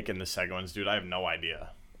I'm making the second ones, dude. I have no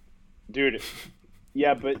idea. dude,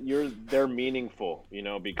 yeah, but they're meaningful,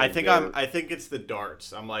 because they're I think it's the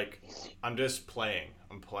darts. I'm just playing.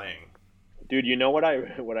 I'm playing. dude, what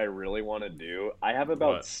I really want to do? I have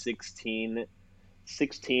about What?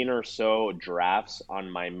 16 or so drafts on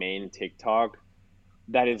my main TikTok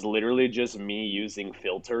that is literally just me using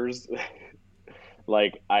filters.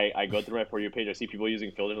 Like I go through my For You page, I see people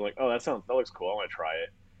using filters, I'm like, oh, that looks cool. I want to try it.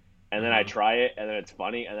 And then I Mhm. try it, and then it's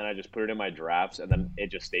funny, and then I just put it in my drafts, and then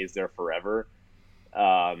it just stays there forever.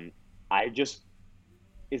 Um, I just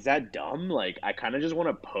Is that dumb? Like, I kind of just want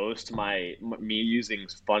to post me using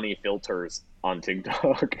funny filters on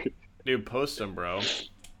TikTok, Dude, post them, bro.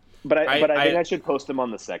 but I think I I should post them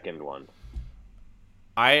on the second one.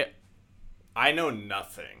 I I know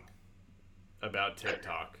nothing about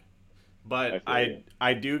TikTok, I but feel you.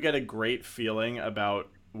 I do get a great feeling about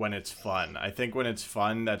when it's fun. I think when it's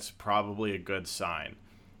fun, that's probably a good sign.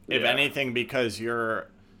 If Yeah, anything, because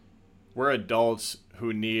we're adults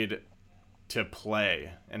who need to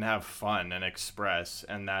play and have fun and express,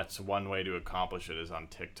 and that's one way to accomplish it is on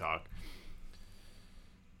TikTok.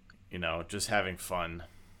 You know, just having fun.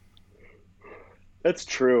 that's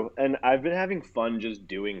true. And I've been having fun just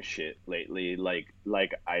doing shit lately. Like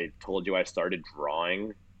I told you, I started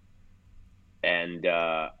drawing,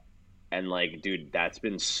 and like, dude, that's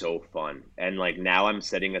been so fun. And like now I've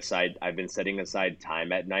been setting aside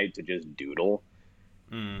time at night to just doodle,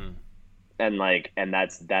 Mm, and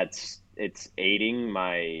that's it's aiding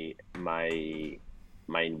my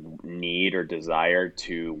need or desire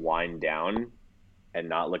to wind down and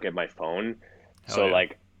not look at my phone. hell So yeah,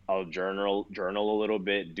 like I'll journal a little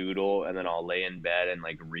bit, doodle, and then I'll lay in bed and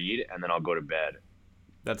like read, and then I'll go to bed.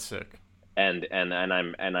 that's sick. And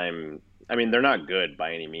I mean, they're not good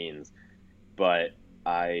by any means, but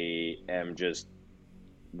I am just,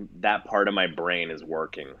 that part of my brain is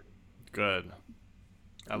working. Good.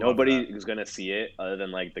 I love Nobody that. is gonna see it other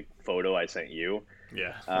than like the photo I sent you.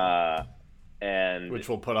 Yeah. Uh, and Which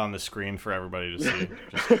we'll put on the screen for everybody to see.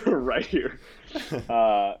 Just right here.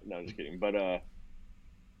 No, I'm just kidding.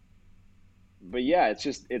 But yeah, it's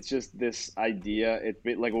just this idea.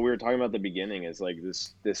 Like what we were talking about at the beginning is like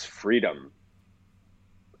this freedom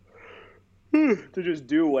to just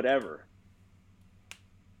do whatever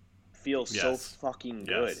feels so yes. fucking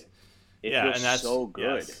good. Yes. It Yeah, feels and that's so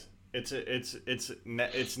good. yes.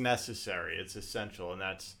 It's necessary. It's essential, and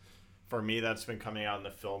that's for me. That's been coming out in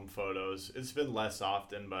the film photos. It's been less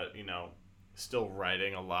often, but still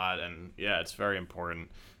writing a lot, and yeah, it's very important.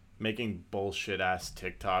 Making bullshit ass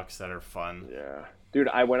TikToks that are fun. Yeah. Dude,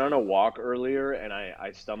 I went on a walk earlier and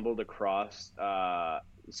I stumbled across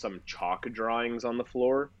some chalk drawings on the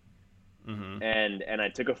floor, Mm-hmm. and I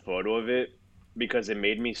took a photo of it because it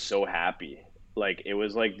made me so happy. Like it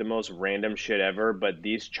was like the most random shit ever, but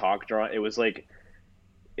these chalk draw it was like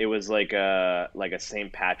a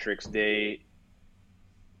St. Patrick's Day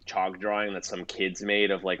chalk drawing that some kids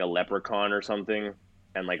made of like a leprechaun or something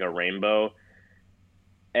and like a rainbow,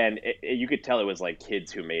 and you could tell it was like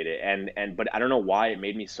kids who made it, and but I don't know why it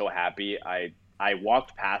made me so happy. I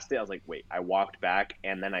walked past it. I was like, wait. I walked back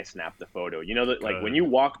and then I snapped the photo. You know that like when Good. you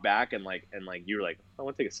walk back and you're like, I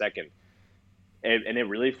want to take a second, and it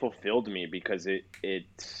really fulfilled me because it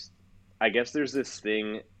I guess there's this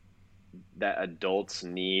thing that adults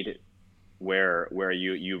need where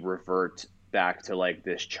you revert back to like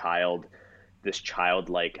this childlike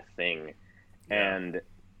thing, Yeah. and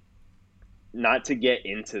not to get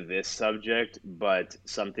into this subject, but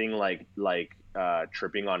something like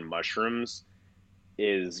tripping on mushrooms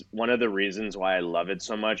is one of the reasons why I love it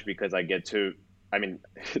so much because I get to. I mean,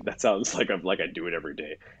 that sounds like I do it every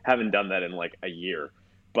day. Haven't done that in like a year,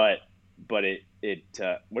 but what are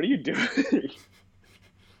you doing,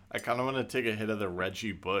 I kind of want to take a hit of the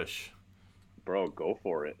Reggie Bush. bro? Go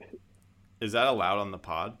for it. Is that allowed on the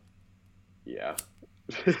pod? Yeah.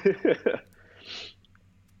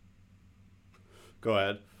 Go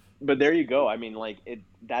ahead. But there you go. I mean, like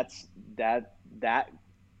that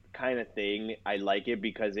kind of thing. I like it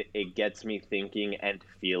because it gets me thinking and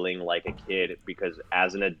feeling like a kid. Because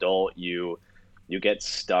as an adult, you get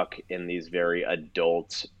stuck in these very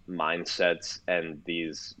adult mindsets and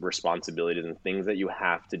these responsibilities and things that you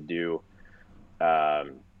have to do.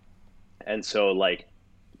 Um, and so, like,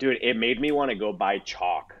 dude, it made me want to go buy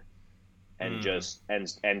chalk and Mm, just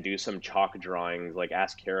and do some chalk drawings. Like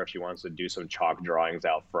ask Kara if she wants to do some chalk drawings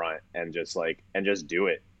out front and just do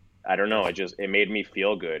it. I don't know. that's It made me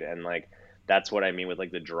feel good, and like that's what I mean with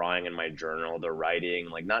like the drawing in my journal, the writing,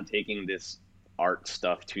 like not taking this art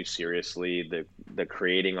stuff too seriously, the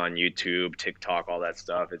creating on YouTube, TikTok, all that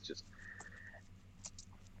stuff. It's just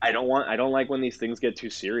I don't like when these things get too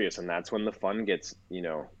serious, and that's when the fun gets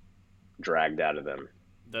dragged out of them.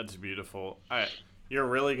 that's beautiful. You're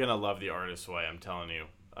really gonna love the artist way. I'm telling you.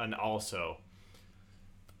 And also,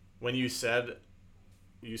 when you said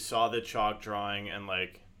you saw the chalk drawing and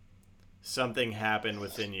like something happened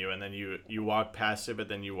within you, and then you walked past it, but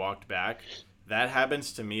then you walked back. That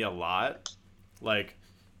happens to me a lot. Like,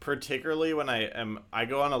 particularly when I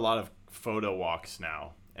go on a lot of photo walks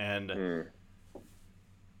now, and Mm,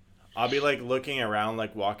 I'll be like looking around,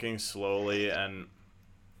 like walking slowly, and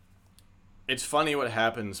it's funny what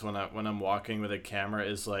happens when I'm walking with a camera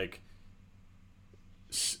is like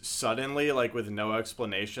suddenly, like with no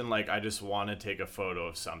explanation, like I just want to take a photo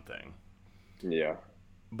of something. yeah.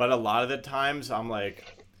 But a lot of the times I'm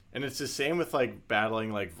like, and it's the same with like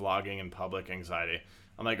battling like vlogging and public anxiety.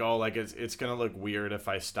 I'm like, oh, like it's gonna look weird if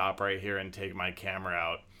I stop right here and take my camera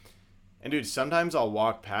out. And dude, sometimes I'll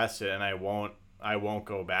walk past it and I won't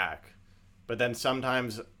go back. But then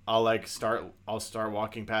sometimes I'll start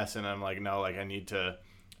walking past it and I'm like, no, like I need to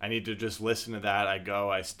just listen to that.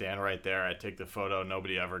 I stand right there, I take the photo,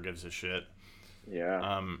 nobody ever gives a shit. Yeah.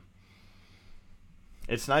 Um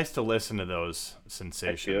it's nice to listen to those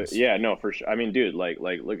I feel it. sensations. Yeah, no, for sure. I mean, dude, like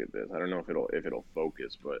look at this. I don't know if it'll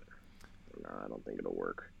focus, but no, I don't think it'll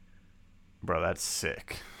work. Bro, that's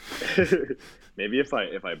sick. Maybe if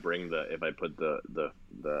I bring the if I put the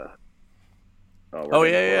oh we're Oh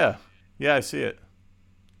getting yeah, yeah, close. yeah. Yeah, I see it.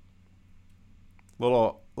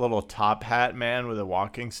 Little top hat man with a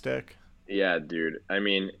walking stick. Yeah, dude. I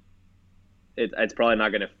mean, it's probably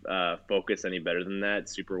not gonna focus any better than that.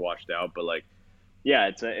 It's super washed out, but like,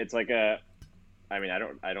 yeah, it's like a. I mean,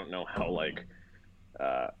 I don't know how like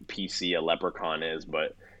PC a leprechaun is,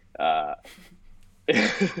 but uh,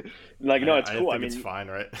 like no, it's I cool. I think it's mean, fine,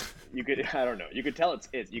 right? you could I don't know. You could tell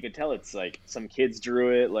it's you could tell it's like some kids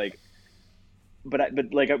drew it like but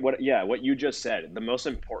like what you just said, the most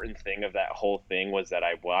important thing of that whole thing was that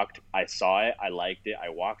I saw it, I liked it, I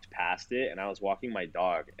walked past it, and I was walking my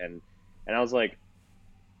dog, and I was like,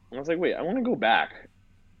 wait, I want to go back.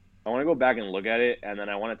 I want to go back and look at it, and then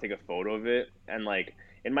I want to take a photo of it, and like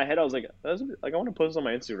in my head, I was like, like I want to post this on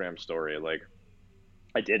my Instagram story. Like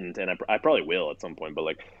I didn't, and I probably will at some point, but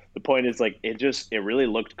like the point is like it really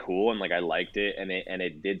looked cool, and like I liked it, and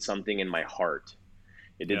it did something in my heart.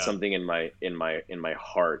 It did Yeah. something in my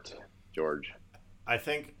heart, George. I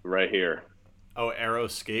think Right here. Oh, Arrow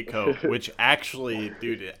Skate Co, which actually,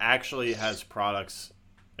 dude, it actually has products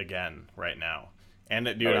again right now. And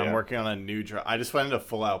Oh dude, I'm yeah. working on a new drop. I just went into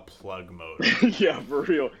full out plug mode. Yeah, for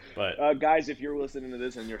real. But Guys, if you're listening to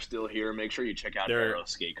this and you're still here, make sure you check out there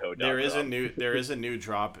arrowskateco.com. there is a new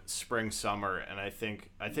drop spring summer, and I think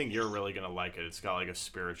you're really gonna like it. It's got like a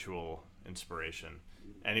spiritual inspiration.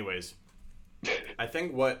 Anyways, I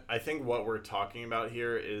think what we're talking about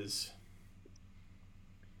here is,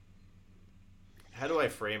 how do I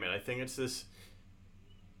frame it? I think it's this.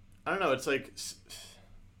 I don't know. It's like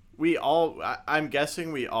we all. I'm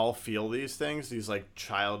guessing we all feel these things. These like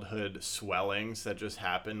childhood swellings that just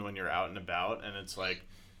happen when you're out and about, and it's like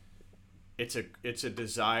it's a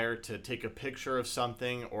desire to take a picture of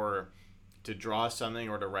something, or to draw something,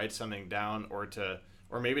 or to write something down, or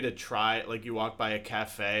maybe to try. Like you walk by a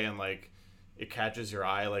cafe and like it catches your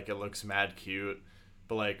eye, like it looks mad cute,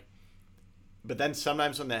 but like but then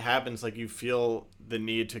sometimes when that happens, like you feel the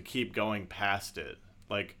need to keep going past it.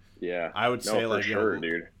 Like Yeah. I would No, say, for like, sure,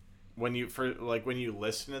 dude. when you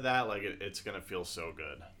listen to that, like it's gonna feel so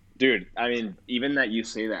good. Dude, I mean, even that you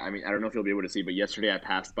say that, I mean, I don't know if you'll be able to see, but yesterday I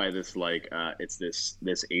passed by this it's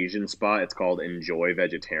this Asian spot. It's called Enjoy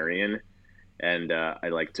Vegetarian, and I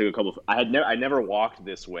like took a couple. I never walked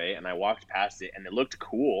this way, and I walked past it, and it looked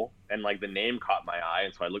cool, and like the name caught my eye,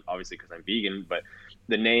 and so I looked, obviously because I'm vegan, but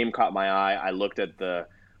the name caught my eye. I looked at the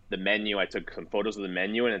menu. I took some photos of the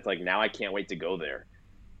menu, and it's like now I can't wait to go there.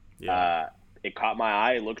 Yeah, uh, it caught my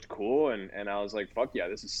eye. It looked cool, and I was like, "Fuck yeah,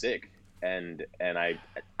 this is sick." And I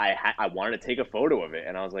wanted to take a photo of it,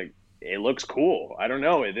 and I was like, "It looks cool." I don't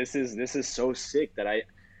know. This is so sick that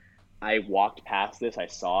I walked past this. I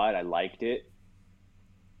saw it. I liked it,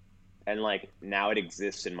 and like now it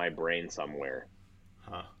exists in my brain somewhere.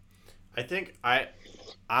 huh? I think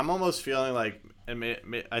I'm almost feeling like,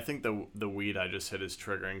 I think the weed I just hit is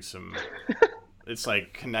triggering some. It's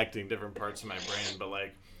like connecting different parts of my brain, but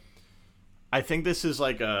like I think this is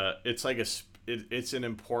like it's an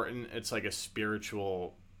important, it's like a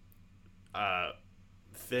spiritual uh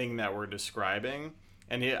thing that we're describing.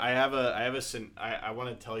 And I want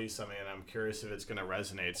to tell you something, and I'm curious if it's going to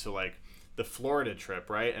resonate. So like the Florida trip,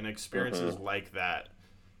 right? And experiences Mm-hmm. like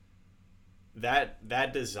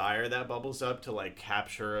that desire that bubbles up to like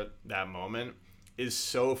capture that moment is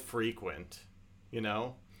so frequent, you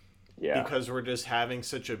know? Yeah. Because we're just having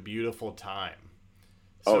such a beautiful time.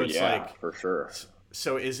 Oh So it's yeah, like, for sure.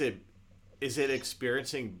 so is it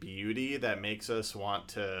experiencing beauty that makes us want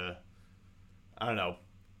to, I don't know,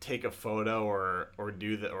 take a photo, or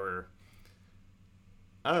do that, or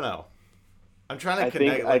I don't know. I'm trying to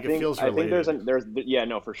connect, like it feels I think related. there's yeah,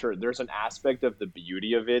 no, for sure. There's an aspect of the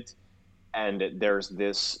beauty of it, and there's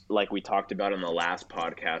this, like we talked about in the last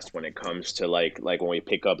podcast, when it comes to like when we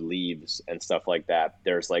pick up leaves and stuff like that.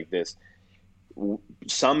 There's like this,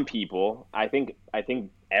 some people, I think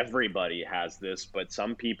everybody has this, but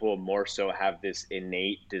some people more so have this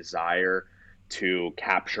innate desire to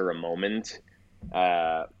capture a moment,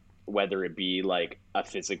 uh, whether it be like a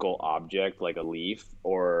physical object like a leaf,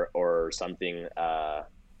 or something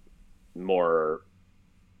more,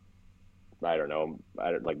 I don't know,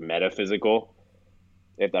 like metaphysical.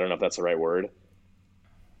 If I don't know if that's the right word,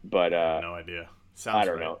 but I have no idea. I Sounds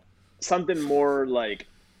don't right. know, something more like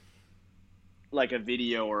a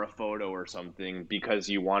video or a photo or something, because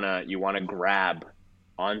you wanna grab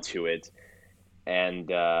onto it, and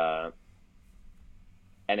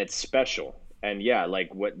and it's special. And yeah,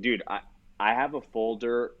 like what, dude, I have a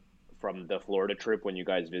folder from the Florida trip when you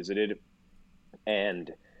guys visited,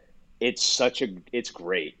 and it's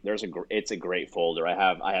great. It's a great folder. I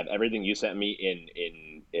have everything you sent me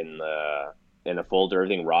in a folder,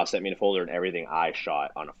 everything Ross sent me in a folder, and everything I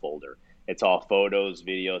shot on a folder. It's all photos,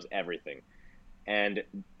 videos, everything. And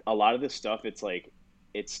a lot of this stuff, it's like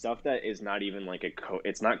it's stuff that is not even like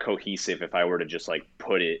it's not cohesive. If I were to just like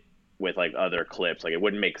put it with like other clips, like it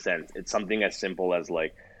wouldn't make sense. It's something as simple as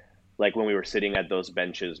like when we were sitting at those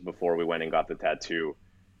benches before we went and got the tattoo.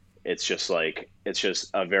 It's just like it's just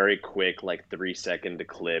a very quick like 3 second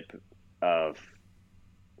clip of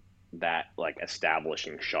that like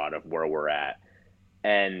establishing shot of where we're at.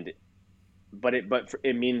 And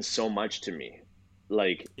it means so much to me.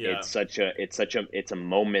 Like Yeah. it's a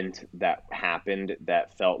moment that happened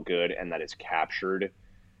that felt good and that is captured,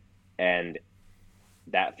 and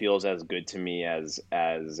that feels as good to me as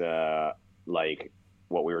like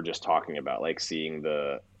what we were just talking about, like seeing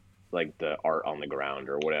the art on the ground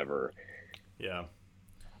or whatever. Yeah.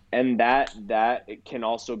 And that it can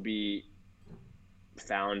also be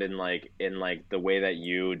found in like the way that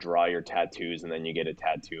you draw your tattoos and then you get a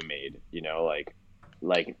tattoo made,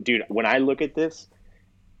 like dude, when I look at this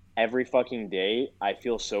every fucking day, I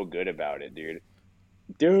feel so good about it, dude.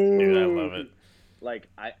 Dude, I love Dude, it. like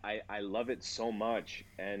I love it so much,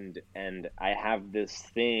 and I have this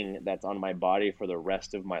thing that's on my body for the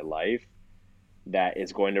rest of my life that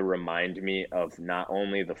is going to remind me of not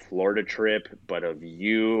only the Florida trip, but of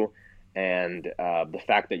you and the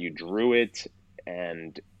fact that you drew it.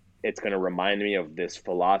 And it's going to remind me of this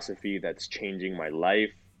philosophy that's changing my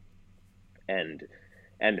life and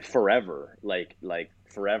forever. Like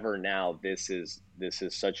forever now. This is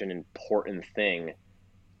such an important thing.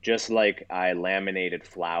 Just like I laminated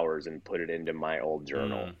flowers and put it into my old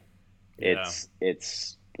journal. Mm, yeah.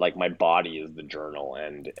 It's like my body is the journal,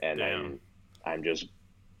 and Damn. I'm just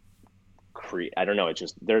I don't know. It's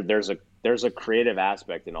just there's a creative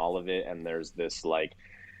aspect in all of it, and there's this like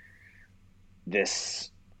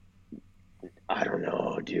this I don't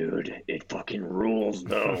know, dude. It fucking rules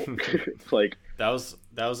though. Like That was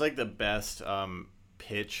like the best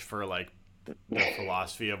pitch for like the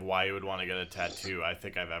philosophy of why you would want to get a tattoo I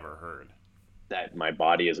think I've ever heard. that my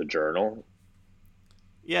body is a journal.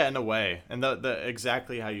 Yeah, in a way. And the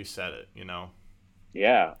exactly how you said it,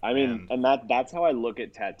 Yeah, I mean, And and that's how I look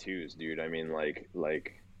at tattoos, dude. I mean, like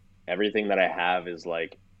everything that I have is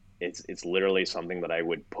like it's literally something that I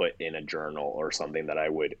would put in a journal or something that I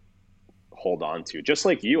would hold on to. Just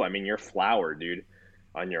like you. I mean, your flower, dude,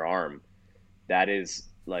 on your arm. That is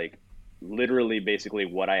like literally basically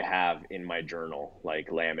what I have in my journal,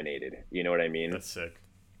 like laminated. You know what I mean? that's sick.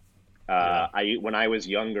 Yeah. I when I was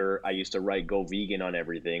younger, I used to write "Go Vegan" on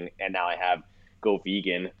everything, and now I have "Go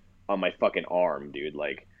Vegan" on my fucking arm, dude.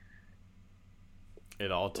 Like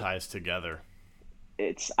It all ties together.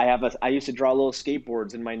 I used to draw little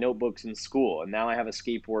skateboards in my notebooks in school, and now I have a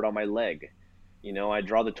skateboard on my leg. I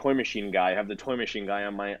draw the toy machine guy. I have the toy machine guy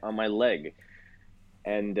on my leg,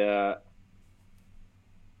 and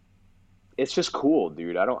it's just cool,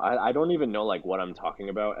 dude. I don't even know like what I'm talking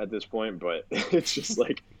about at this point, but it's just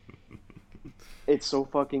like it's so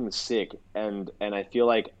fucking sick, and I feel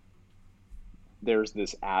like there's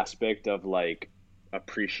this aspect of like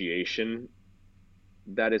appreciation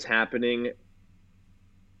that is happening,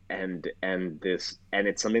 and it's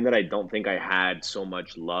something that I don't think I had so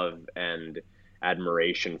much love and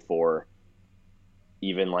admiration for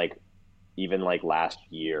even like last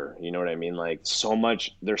year. You know what I mean? Like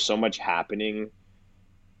there's so much happening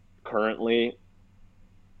currently,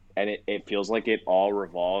 and it feels like it all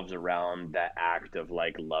revolves around that act of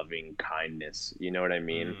like loving kindness. You know what I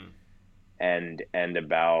mean? Mm, And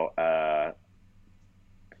about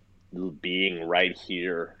being right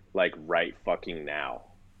here, like right fucking now.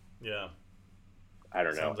 yeah. I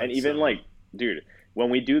don't know. Sounds And like even some like, dude, when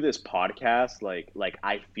we do this podcast, like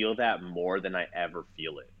I feel that more than I ever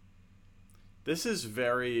feel it. This is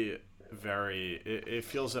very it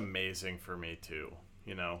feels amazing for me too,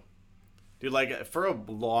 Dude, like for a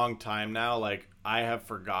long time now, like I have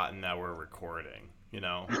forgotten that we're recording.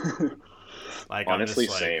 Like I'm Honestly, just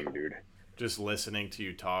like same, dude. just listening to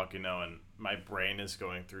you talk, and my brain is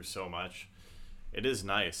going through so much. It is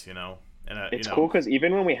nice. And It's cool because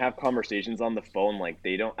even when we have conversations on the phone, like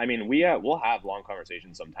they don't. I mean, we'll have long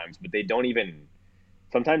conversations sometimes, but they don't even.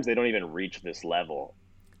 Sometimes they don't even reach this level.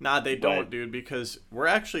 nah, they But don't, dude, because we're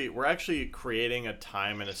actually creating a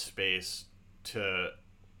time and a space to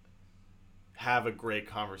have a great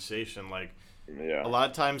conversation. Like yeah, a lot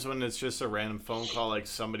of times when it's just a random phone call, like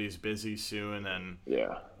somebody's busy soon, and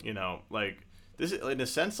yeah, like this in a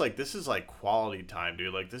sense, like this is like quality time,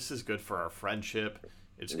 dude. Like this is good for our friendship.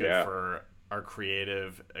 It's good yeah. for our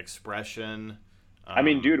creative expression. I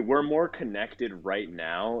mean, Um, dude, we're more connected right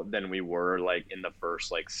now than we were like in the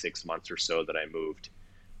first like 6 months or so that I moved,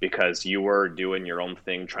 because you were doing your own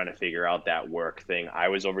thing, trying to figure out that work thing. I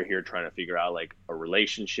was over here trying to figure out like a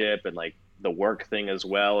relationship and like the work thing as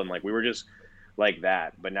well, and like we were just like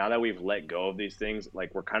that. But now that we've let go of these things,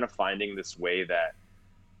 like we're kind of finding this way that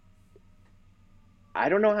I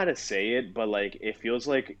don't know how to say it, but like it feels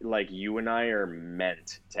like you and I are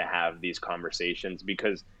meant to have these conversations,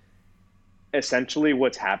 because essentially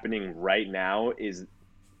what's happening right now is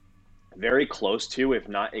very close to, if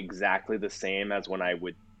not exactly the same as when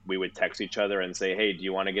we would text each other and say, "Hey, do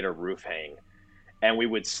you want to get a roof hang?" And we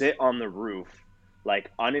would sit on the roof,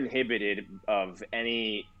 like uninhibited of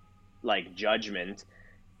any like judgment,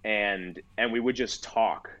 and we would just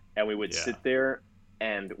talk, and we would Yeah. sit there,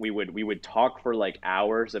 and we would talk for like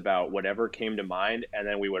hours about whatever came to mind, and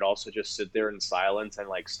then we would also just sit there in silence and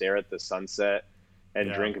like stare at the sunset and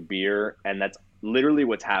Yeah. drink beer. And that's literally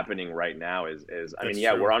what's happening right now. Is I mean, That's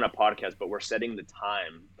yeah, we're true. on a podcast, but we're setting the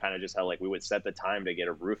time, kind of just how like we would set the time to get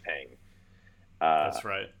a roof hang. uh That's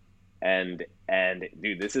right. and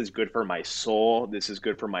dude, this is good for my soul, this is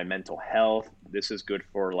good for my mental health, this is good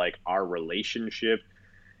for like our relationship,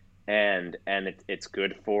 and it's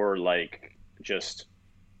good for like just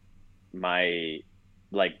my,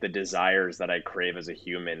 like the desires that I crave as a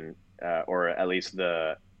human, or at least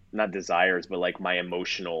the, not desires, but like my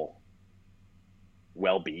emotional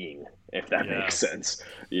well-being, if that makes Yeah. sense,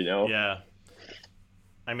 you know? Yeah.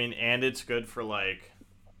 I mean, and it's good for like,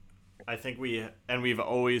 I think we've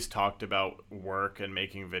always talked about work and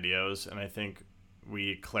making videos, and I think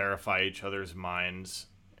we clarify each other's minds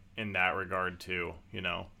in that regard too, you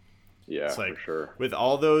know. Yeah, It's for like sure. with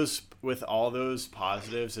all those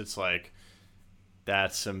positives, it's like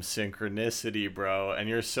that's some synchronicity, bro. And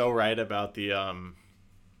you're so right about the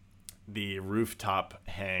rooftop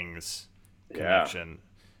hangs Yeah. connection.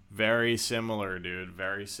 Very similar, dude.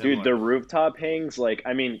 Very Dude, similar. the rooftop hangs, like,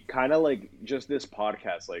 I mean, kind of like just this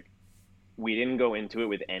podcast, like we didn't go into it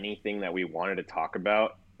with anything that we wanted to talk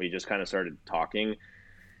about. We just kind of started talking,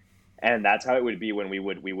 and that's how it would be when we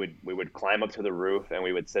would climb up to the roof, and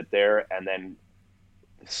we would sit there, and then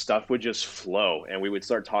stuff would just flow, and we would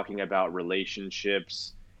start talking about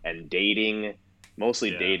relationships and dating,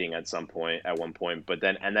 mostly Yeah. dating at one point, but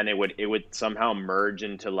then, and then it would somehow merge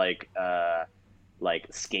into like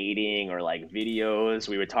skating or like videos.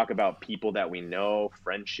 We would talk about people that we know,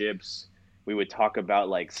 friendships. We would talk about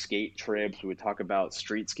like skate trips. We would talk about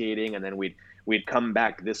street skating, and then we'd come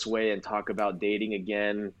back this way and talk about dating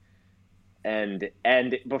again. And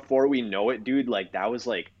before we know it, dude, like that was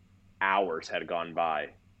like hours had gone by,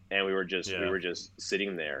 and we Yeah. were just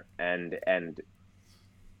sitting there, and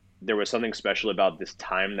there was something special about this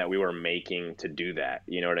time that we were making to do that.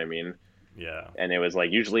 You know what I mean? Yeah. And it was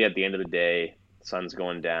like usually at the end of the day, sun's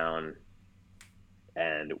going down,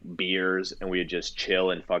 and beers, and we would just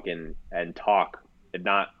chill and fucking and talk, and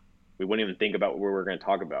not, we wouldn't even think about what we were going to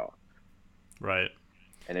talk about, Right.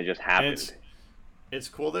 and it just And happened. it's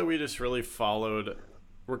cool that we just really followed,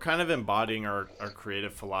 we're kind of embodying our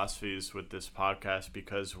creative philosophies with this podcast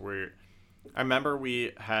because I remember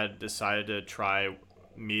we had decided to try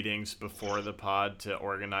meetings before the pod to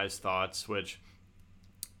organize thoughts, which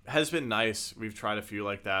has been nice. We've tried a few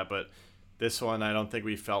like that, but this one I don't think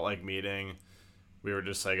we felt like meeting. We were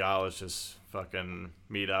just like, oh, let's just fucking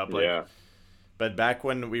meet up. Like, Yeah. but back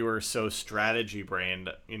when we were so strategy brained,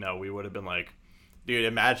 we would have been like, dude,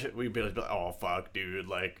 imagine we'd be like, oh fuck, dude,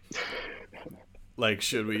 like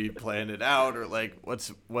should we plan it out or like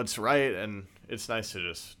what's right? And it's nice to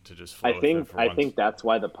just I flow with it think for I once. think that's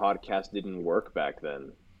why the podcast didn't work back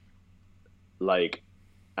then. Like,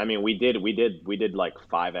 I mean, we did like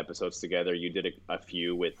 5 episodes together. You did a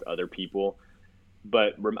few with other people,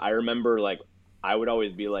 but I remember like I would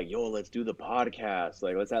always be like, "Yo, let's do the podcast.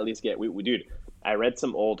 Like, let's at least get we dude." I read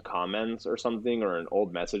some old comments or something, or an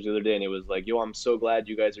old message the other day, and it was like, "Yo, I'm so glad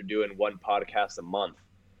you guys are doing one podcast a month."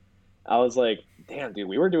 I was like, "Damn, dude,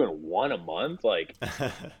 we were doing one a month." Like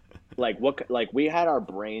what, like we had our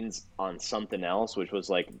brains on something else, which was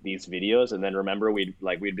like these videos, and then remember we'd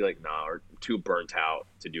be like, "Nah, we're too burnt out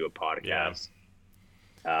to do a Yeah,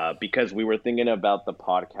 podcast," because we were thinking about the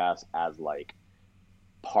podcast as like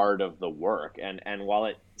part of the work, and while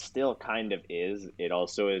it still kind of is, it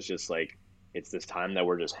also is just like it's this time that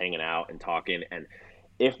we're just hanging out and talking, and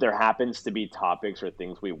if there happens to be topics or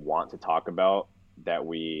things we want to talk about that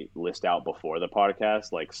we list out before the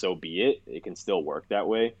podcast, like so be it. It can still work that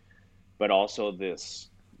way, but also just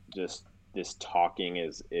this talking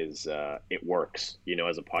is it works,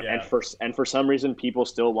 as a pod, yeah, and for some reason people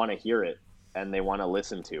still want to hear it, and they want to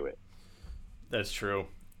listen to it. that's true.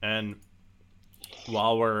 And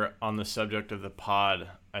while we're on the subject of the pod,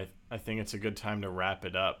 I think it's a good time to wrap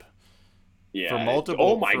it up for Yeah. Oh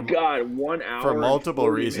multiple my for god, one for hour and multiple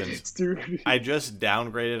 40 reasons. minutes, dude. I just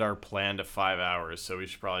downgraded our plan to 5 hours, so we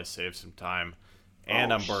should probably save some time.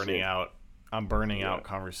 And Oh I'm burning shit. out. I'm burning Yeah. out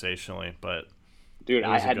conversationally, but Dude, it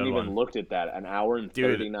I was a hadn't good even one. looked at that. An hour and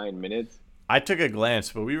Dude, 39 minutes. I took a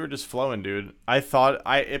glance, but we were just flowing, dude. I thought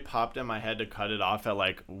it popped in my head to cut it off at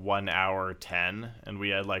like 1 hour 10, and we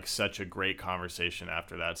had like such a great conversation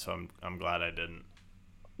after that. So I'm glad I didn't.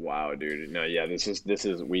 Wow, dude. No, yeah, this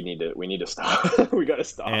is we need to stop. We gotta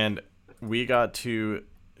stop. And we got to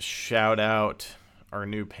shout out our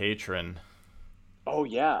new patron. Oh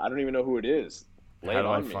yeah, I don't even know who it is. Lay How it do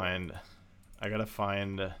I on me. find? I gotta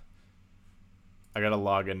find. I gotta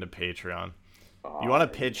log into Patreon. You want to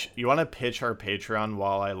pitch? You want to pitch our Patreon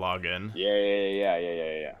while I log in?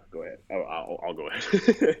 Yeah. Go ahead. Oh, I'll go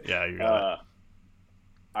ahead. Yeah, you got it.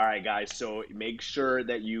 All right, guys. So make sure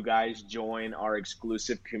that you guys join our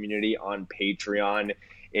exclusive community on Patreon.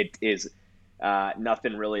 It is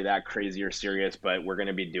nothing really that crazy or serious, but we're going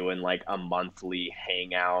to be doing like a monthly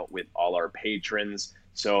hangout with all our patrons.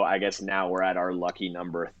 So I guess now we're at our lucky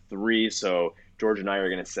number 3. So George and I are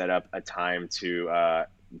going to set up a time to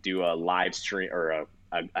do a live stream or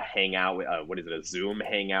a hangout. What is it? A Zoom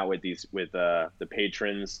hangout with the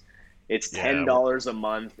patrons. It's Yeah, $10 a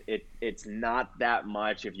month. It's not that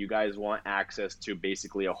much. If you guys want access to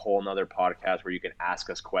basically a whole nother podcast where you can ask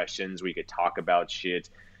us questions, we could talk about shit.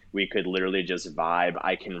 We could literally just vibe.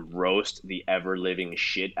 I can roast the ever living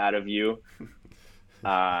shit out of you.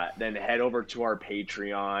 Then head over to our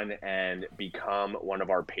Patreon and become one of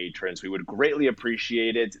our patrons. We would greatly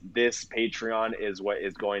appreciate it. This Patreon is what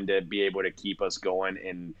is going to be able to keep us going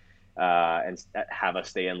and have us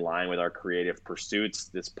stay in line with our creative pursuits.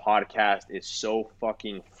 This podcast is so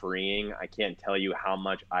fucking freeing. I can't tell you how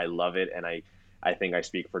much I love it, and I think I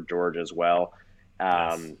speak for George as well.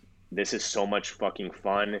 yes. This is so much fucking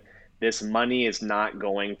fun. This money is not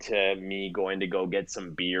going to me going to go get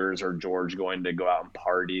some beers or George going to go out and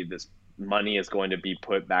party. This money is going to be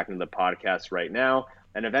put back into the podcast right now.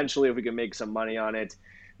 And eventually, if we can make some money on it,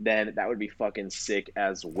 then that would be fucking sick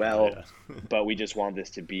as Oh well. yeah. But we just want this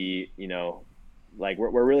to be, like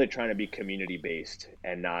we're really trying to be community based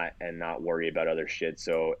and not worry about other shit.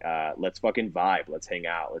 So let's fucking vibe. Let's hang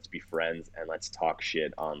out. Let's be friends and let's talk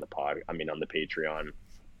shit on the Patreon.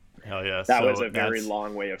 Hell yeah. That So was a very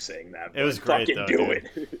long way of saying that. It was but great fucking though, do dude.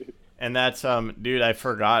 it. And that's dude, I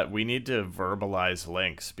forgot. We need to verbalize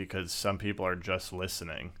links because some people are just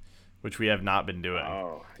listening, which we have not been doing.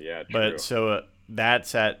 Oh yeah, true. But so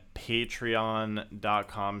that's at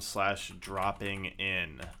patreon.com/dropping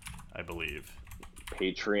in, I believe.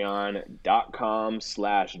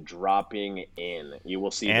 Patreon.com/dropping in. You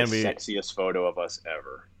will see And the sexiest photo of us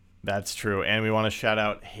ever. That's true. And we want to shout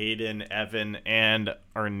out Hayden, Evan, and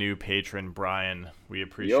our new patron, Brian. We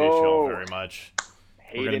appreciate y'all very much.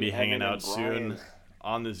 We're going to be hanging out soon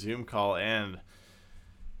on the Zoom call. And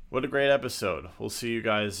what a great episode. We'll see you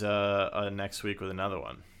guys next week with another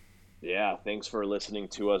one. Yeah, thanks for listening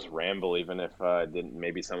to us ramble, even if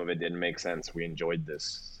maybe some of it didn't make sense. We enjoyed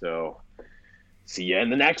this. So see you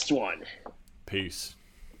in the next one. Peace.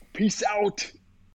 Peace out.